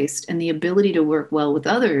team-based, and the ability to work well with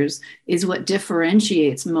others is what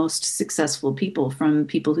differentiates most successful people from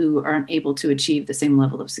people who aren't able to achieve the same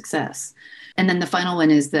level of success. And then the final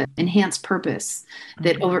one is the enhanced purpose,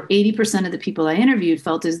 that over 80% of the people I interviewed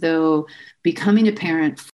felt as though becoming a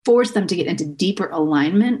parent forced them to get into deeper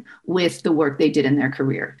alignment with the work they did in their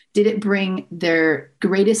career. Did it bring their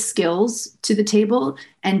greatest skills to the table?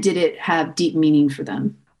 And did it have deep meaning for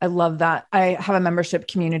them? I love that. I have a membership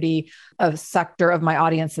community, a sector of my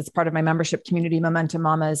audience that's part of my membership community, Momentum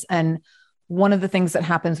Mamas. And one of the things that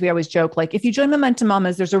happens, we always joke, like, if you join Momentum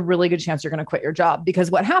Mamas, there's a really good chance you're going to quit your job,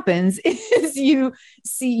 because what happens is you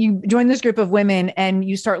join this group of women and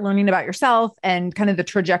you start learning about yourself and kind of the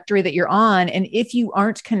trajectory that you're on. And if you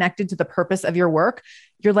aren't connected to the purpose of your work,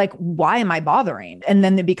 you're like, why am I bothering? And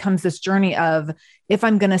then it becomes this journey of, if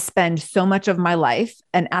I'm going to spend so much of my life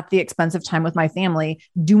and at the expense of time with my family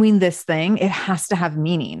doing this thing, it has to have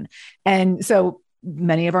meaning. And so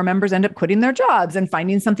many of our members end up quitting their jobs and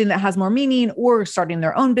finding something that has more meaning, or starting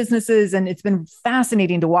their own businesses. And it's been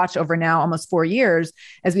fascinating to watch over now almost 4 years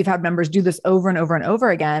as we've had members do this over and over and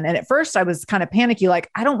over again. And at first I was kind of panicky,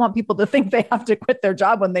 like, I don't want people to think they have to quit their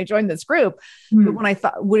job when they join this group. But when I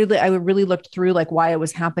thought, I really looked through like why it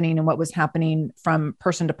was happening and what was happening from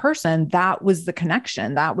person to person, that was the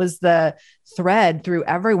connection. That was the thread through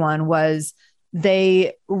everyone, was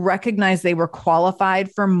they recognized they were qualified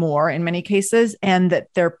for more in many cases, and that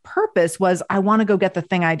their purpose was, I want to go get the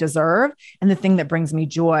thing I deserve and the thing that brings me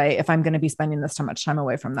joy if I'm going to be spending this much time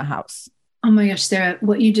away from the house. Oh my gosh, Sarah,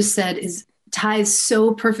 what you just said ties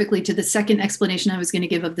so perfectly to the second explanation I was going to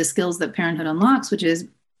give of the skills that parenthood unlocks, which is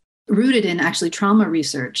rooted in actually trauma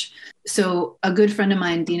research. So a good friend of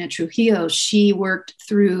mine, Dina Trujillo, she worked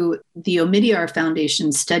through the Omidyar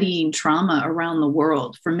Foundation studying trauma around the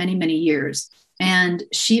world for many, many years. And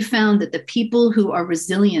she found that the people who are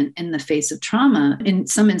resilient in the face of trauma, in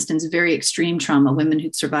some instance, very extreme trauma, women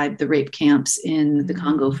who'd survived the rape camps in the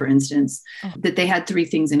Congo, for instance, that they had 3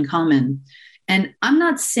 things in common. And I'm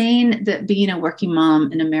not saying that being a working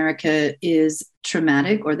mom in America is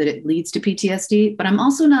traumatic or that it leads to PTSD, but I'm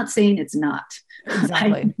also not saying it's not.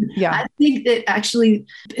 Exactly. I think that actually,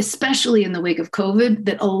 especially in the wake of COVID,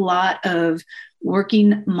 that a lot of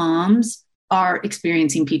working moms are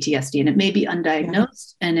experiencing PTSD, and it may be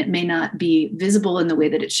undiagnosed and it may not be visible in the way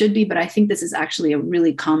that it should be, but I think this is actually a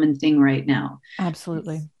really common thing right now.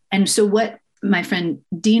 Absolutely. And so what my friend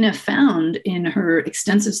Dina found in her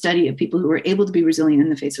extensive study of people who were able to be resilient in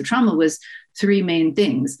the face of trauma was 3 main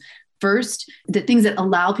things. First, the things that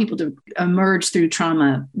allow people to emerge through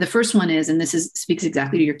trauma. The first one is, and speaks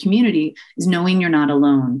exactly to your community, is knowing you're not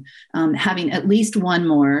alone, having at least one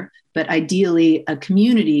more, but ideally a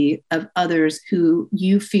community of others who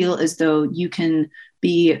you feel as though you can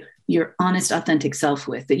be your honest, authentic self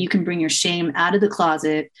with, that you can bring your shame out of the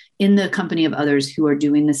closet in the company of others who are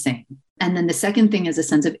doing the same. And then the second thing is a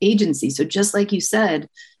sense of agency. So just like you said,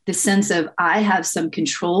 the sense of I have some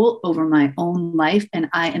control over my own life and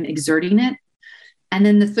I am exerting it. And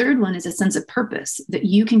then the third one is a sense of purpose, that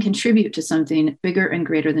you can contribute to something bigger and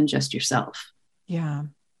greater than just yourself. Yeah.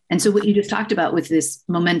 And so what you just talked about with this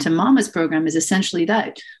Momentum Mamas program is essentially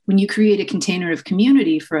that when you create a container of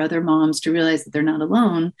community for other moms to realize that they're not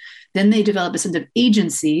alone, then they develop a sense of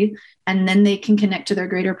agency and then they can connect to their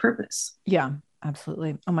greater purpose. Yeah,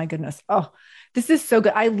 absolutely. Oh my goodness. Oh, this is so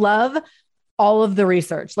good. I love all of the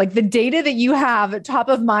research, like the data that you have top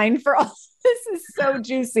of mind for all. This is so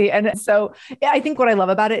juicy. And so I think what I love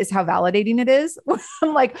about it is how validating it is.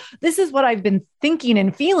 I'm like, this is what I've been thinking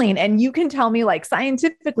and feeling. And you can tell me like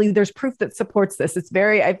scientifically, there's proof that supports this. It's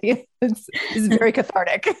very, I feel it's very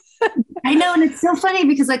cathartic. I know. And it's so funny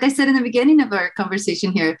because like I said in the beginning of our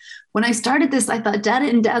conversation here, when I started this, I thought dad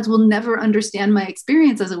and dads will never understand my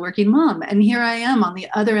experience as a working mom. And here I am on the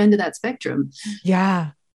other end of that spectrum.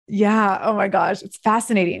 Yeah. Yeah. Oh my gosh. It's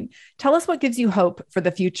fascinating. Tell us what gives you hope for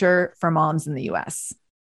the future for moms in the US.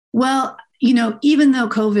 Well, even though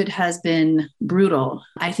COVID has been brutal,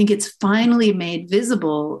 I think it's finally made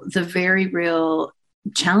visible the very real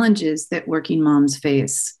challenges that working moms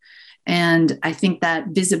face. And I think that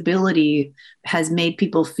visibility has made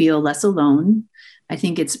people feel less alone. I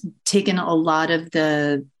think it's taken a lot of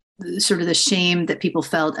the sort of the shame that people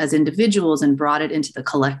felt as individuals and brought it into the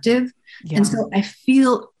collective. Yeah. And so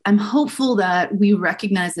I'm hopeful that we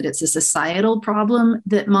recognize that it's a societal problem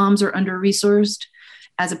that moms are under-resourced,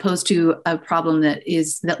 as opposed to a problem that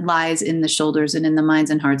lies in the shoulders and in the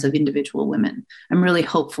minds and hearts of individual women. I'm really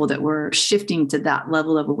hopeful that we're shifting to that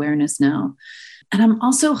level of awareness now. And I'm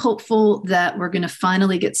also hopeful that we're going to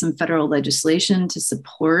finally get some federal legislation to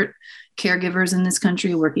support caregivers in this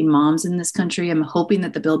country, working moms in this country. I'm hoping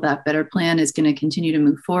that the Build Back Better plan is going to continue to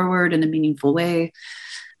move forward in a meaningful way.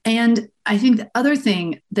 And I think the other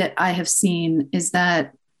thing that I have seen is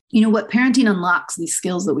that, what parenting unlocks, these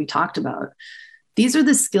skills that we talked about, these are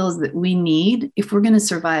the skills that we need if we're going to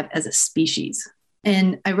survive as a species.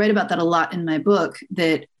 And I write about that a lot in my book,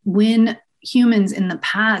 that when humans in the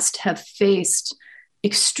past have faced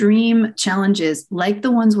extreme challenges like the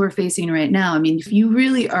ones we're facing right now, I mean, if you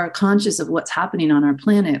really are conscious of what's happening on our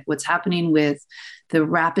planet, what's happening with the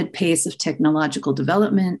rapid pace of technological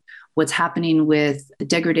development, what's happening with the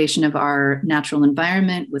degradation of our natural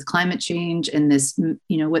environment, with climate change and this,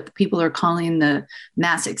 what people are calling the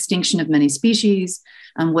mass extinction of many species,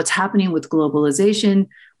 what's happening with globalization.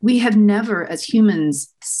 We have never, as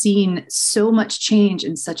humans, seen so much change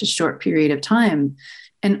in such a short period of time.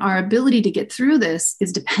 And our ability to get through this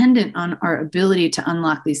is dependent on our ability to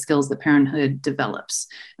unlock these skills that parenthood develops.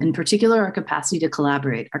 In particular, our capacity to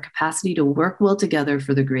collaborate, our capacity to work well together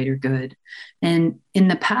for the greater good. And in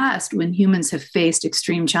the past, when humans have faced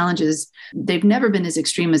extreme challenges, they've never been as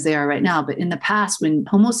extreme as they are right now. But in the past, when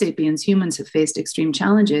Homo sapiens, humans have faced extreme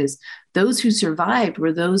challenges, those who survived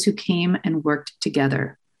were those who came and worked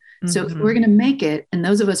together. So if we're going to make it, and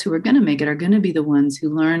those of us who are going to make it are going to be the ones who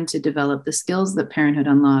learn to develop the skills that parenthood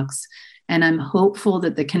unlocks. And I'm hopeful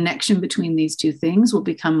that the connection between these two things will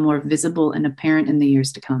become more visible and apparent in the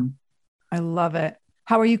years to come. I love it.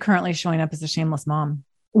 How are you currently showing up as a shameless mom?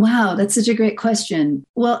 Wow, that's such a great question.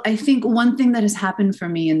 Well, I think one thing that has happened for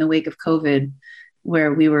me in the wake of COVID,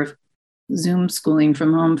 where we were Zoom schooling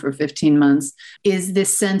from home for 15 months, is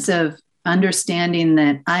this sense of understanding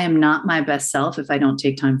that I am not my best self if I don't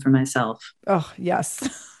take time for myself. Oh,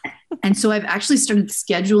 yes. And so I've actually started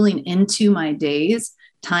scheduling into my days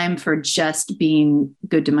time for just being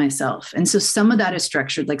good to myself. And so some of that is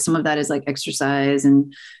structured, like some of that is like exercise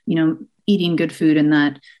and, eating good food and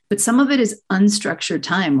that, but some of it is unstructured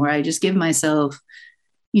time where I just give myself,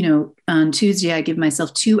 on Tuesday, I give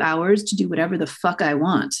myself 2 hours to do whatever the fuck I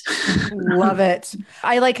want. Love it.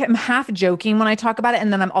 I'm half joking when I talk about it.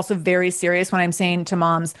 And then I'm also very serious when I'm saying to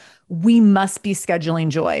moms, we must be scheduling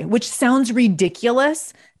joy, which sounds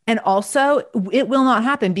ridiculous. And also it will not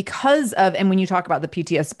happen because of, and when you talk about the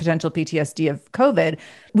potential PTSD of COVID,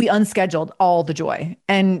 we unscheduled all the joy.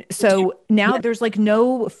 And so now there's like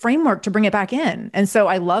no framework to bring it back in. And so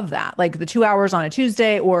I love that, like the 2 hours on a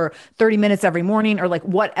Tuesday or 30 minutes every morning, or like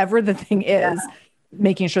whatever the thing is,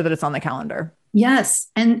 making sure that it's on the calendar. Yes.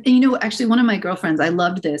 And actually one of my girlfriends, I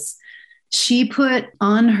loved this. She put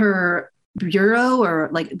on her bureau or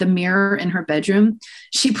like the mirror in her bedroom,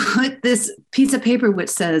 she put this piece of paper which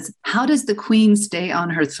says, "How does the queen stay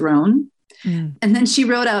on her throne?" And then she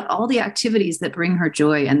wrote out all the activities that bring her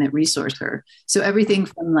joy and that resource her. So everything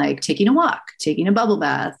from like taking a walk, taking a bubble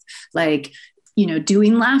bath, like,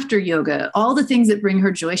 doing laughter yoga, all the things that bring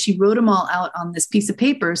her joy. She wrote them all out on this piece of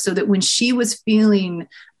paper so that when she was feeling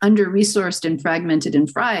under-resourced and fragmented and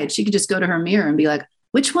fried, she could just go to her mirror and be like,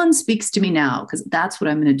 which one speaks to me now? Because that's what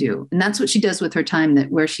I'm going to do. And that's what she does with her time,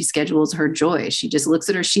 that where she schedules her joy. She just looks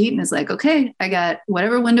at her sheet and is like, okay, I got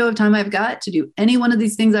whatever window of time I've got to do any one of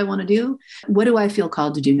these things I want to do. What do I feel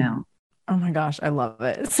called to do now? Oh my gosh, I love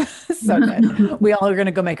it. So good. We all are going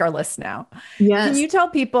to go make our list now. Yes. Can you tell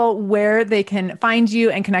people where they can find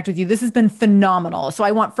you and connect with you? This has been phenomenal. So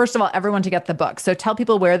I want, first of all, everyone to get the book. So tell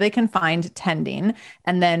people where they can find Tending,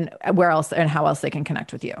 and then where else and how else they can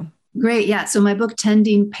connect with you. Great. Yeah. So my book,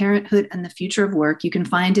 Tending, Parenthood and the Future of Work, you can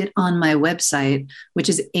find it on my website, which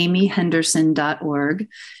is amyhenderson.org.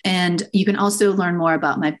 And you can also learn more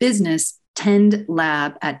about my business, Tend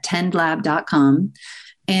Lab, at tendlab.com.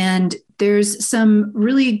 And there's some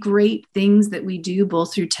really great things that we do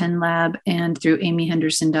both through Tend Lab and through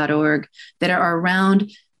amyhenderson.org that are around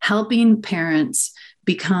helping parents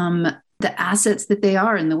become the assets that they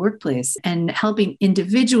are in the workplace, and helping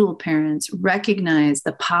individual parents recognize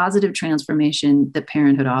the positive transformation that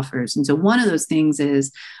parenthood offers. And so one of those things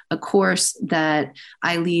is a course that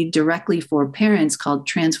I lead directly for parents called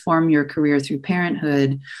Transform Your Career Through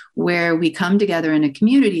Parenthood, where we come together in a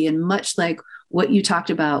community, and much like what you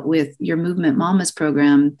talked about with your Movement Mamas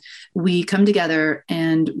program, we come together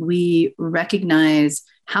and we recognize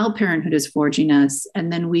how parenthood is forging us.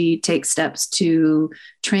 And then we take steps to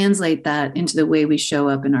translate that into the way we show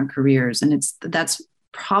up in our careers. And that's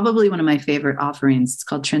probably one of my favorite offerings. It's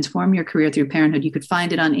called Transform Your Career Through Parenthood. You could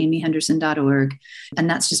find it on amyhenderson.org. And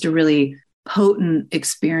that's just a really potent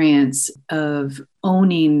experience of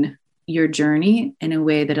owning your journey in a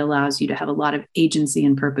way that allows you to have a lot of agency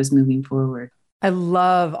and purpose moving forward. I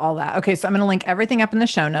love all that. Okay, so I'm going to link everything up in the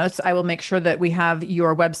show notes. I will make sure that we have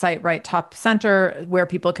your website right top center, where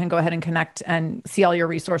people can go ahead and connect and see all your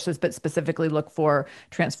resources, but specifically look for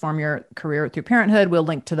Transform Your Career Through Parenthood. We'll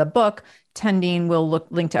link to the book, Tending. We'll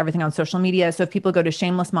link to everything on social media. So if people go to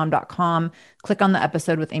shamelessmom.com, click on the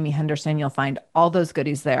episode with Amy Henderson, you'll find all those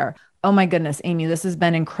goodies there. Oh my goodness, Amy, this has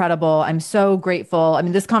been incredible. I'm so grateful. I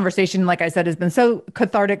mean, this conversation, like I said, has been so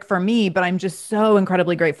cathartic for me, but I'm just so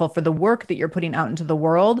incredibly grateful for the work that you're putting out into the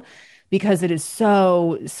world, because it is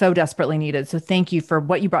so, so desperately needed. So thank you for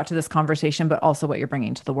what you brought to this conversation, but also what you're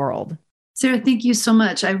bringing to the world. Sarah, thank you so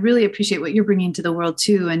much. I really appreciate what you're bringing to the world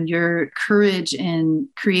too, and your courage in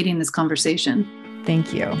creating this conversation.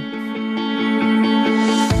 Thank you.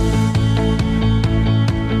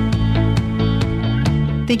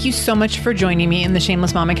 Thank you so much for joining me in the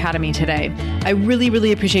Shameless Mom Academy today. I really,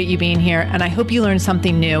 really appreciate you being here, and I hope you learned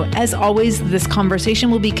something new. As always, this conversation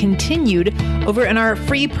will be continued over in our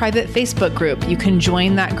free private Facebook group. You can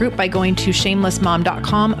join that group by going to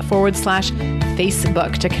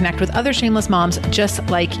shamelessmom.com/Facebook to connect with other shameless moms just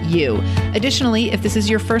like you. Additionally, if this is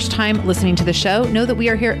your first time listening to the show, know that we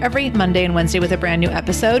are here every Monday and Wednesday with a brand new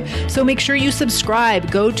episode. So make sure you subscribe.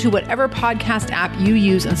 Go to whatever podcast app you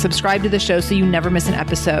use and subscribe to the show so you never miss an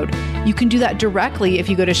episode. You can do that directly if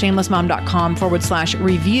you go to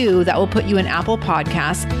shamelessmom.com/review. That will put you in Apple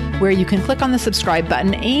Podcasts, where you can click on the subscribe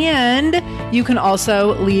button, and you can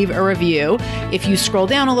also leave a review. If you scroll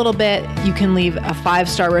down a little bit, you can leave a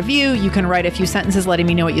 5-star review. You can write a few sentences letting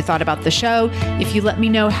me know what you thought about the show. If you let me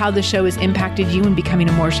know how the show has impacted you in becoming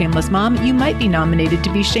a more shameless mom, you might be nominated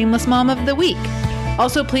to be Shameless Mom of the Week.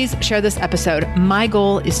 Also, please share this episode. My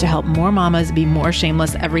goal is to help more mamas be more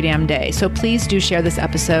shameless every damn day. So please do share this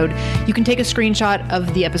episode. You can take a screenshot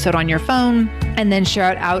of the episode on your phone and then share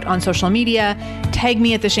it out on social media. Tag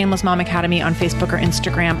me at the Shameless Mom Academy on Facebook or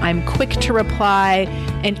Instagram. I'm quick to reply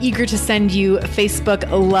and eager to send you Facebook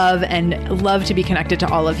love, and love to be connected to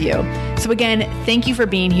all of you. So again, thank you for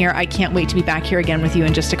being here. I can't wait to be back here again with you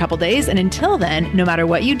in just a couple days. And until then, no matter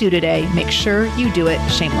what you do today, make sure you do it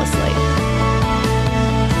shamelessly.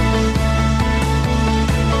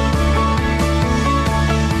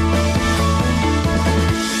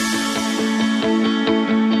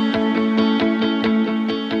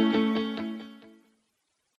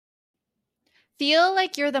 Feel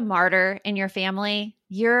like you're the martyr in your family?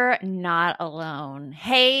 You're not alone.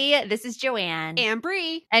 Hey, this is Joanne. And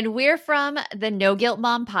Bree. And we're from the No Guilt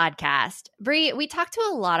Mom podcast. Bree, we talk to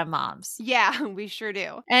a lot of moms. Yeah, we sure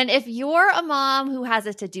do. And if you're a mom who has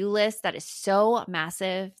a to-do list that is so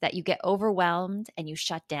massive that you get overwhelmed and you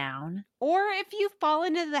shut down, or if you've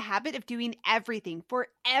fallen into the habit of doing everything for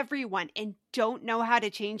everyone and don't know how to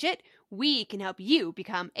change it, we can help you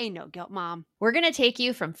become a no-guilt mom. We're going to take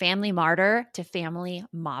you from family martyr to family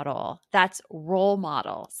model. That's role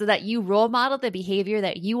model, so that you role model the behavior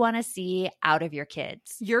that you want to see out of your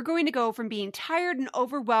kids. You're going to go from being tired and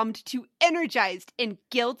overwhelmed to energized and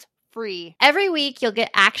guilt-free. Every week, you'll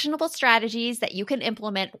get actionable strategies that you can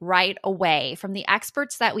implement right away from the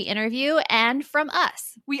experts that we interview and from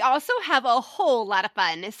us. We also have a whole lot of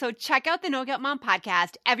fun, so check out the No Guilt Mom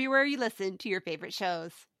podcast everywhere you listen to your favorite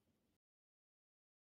shows.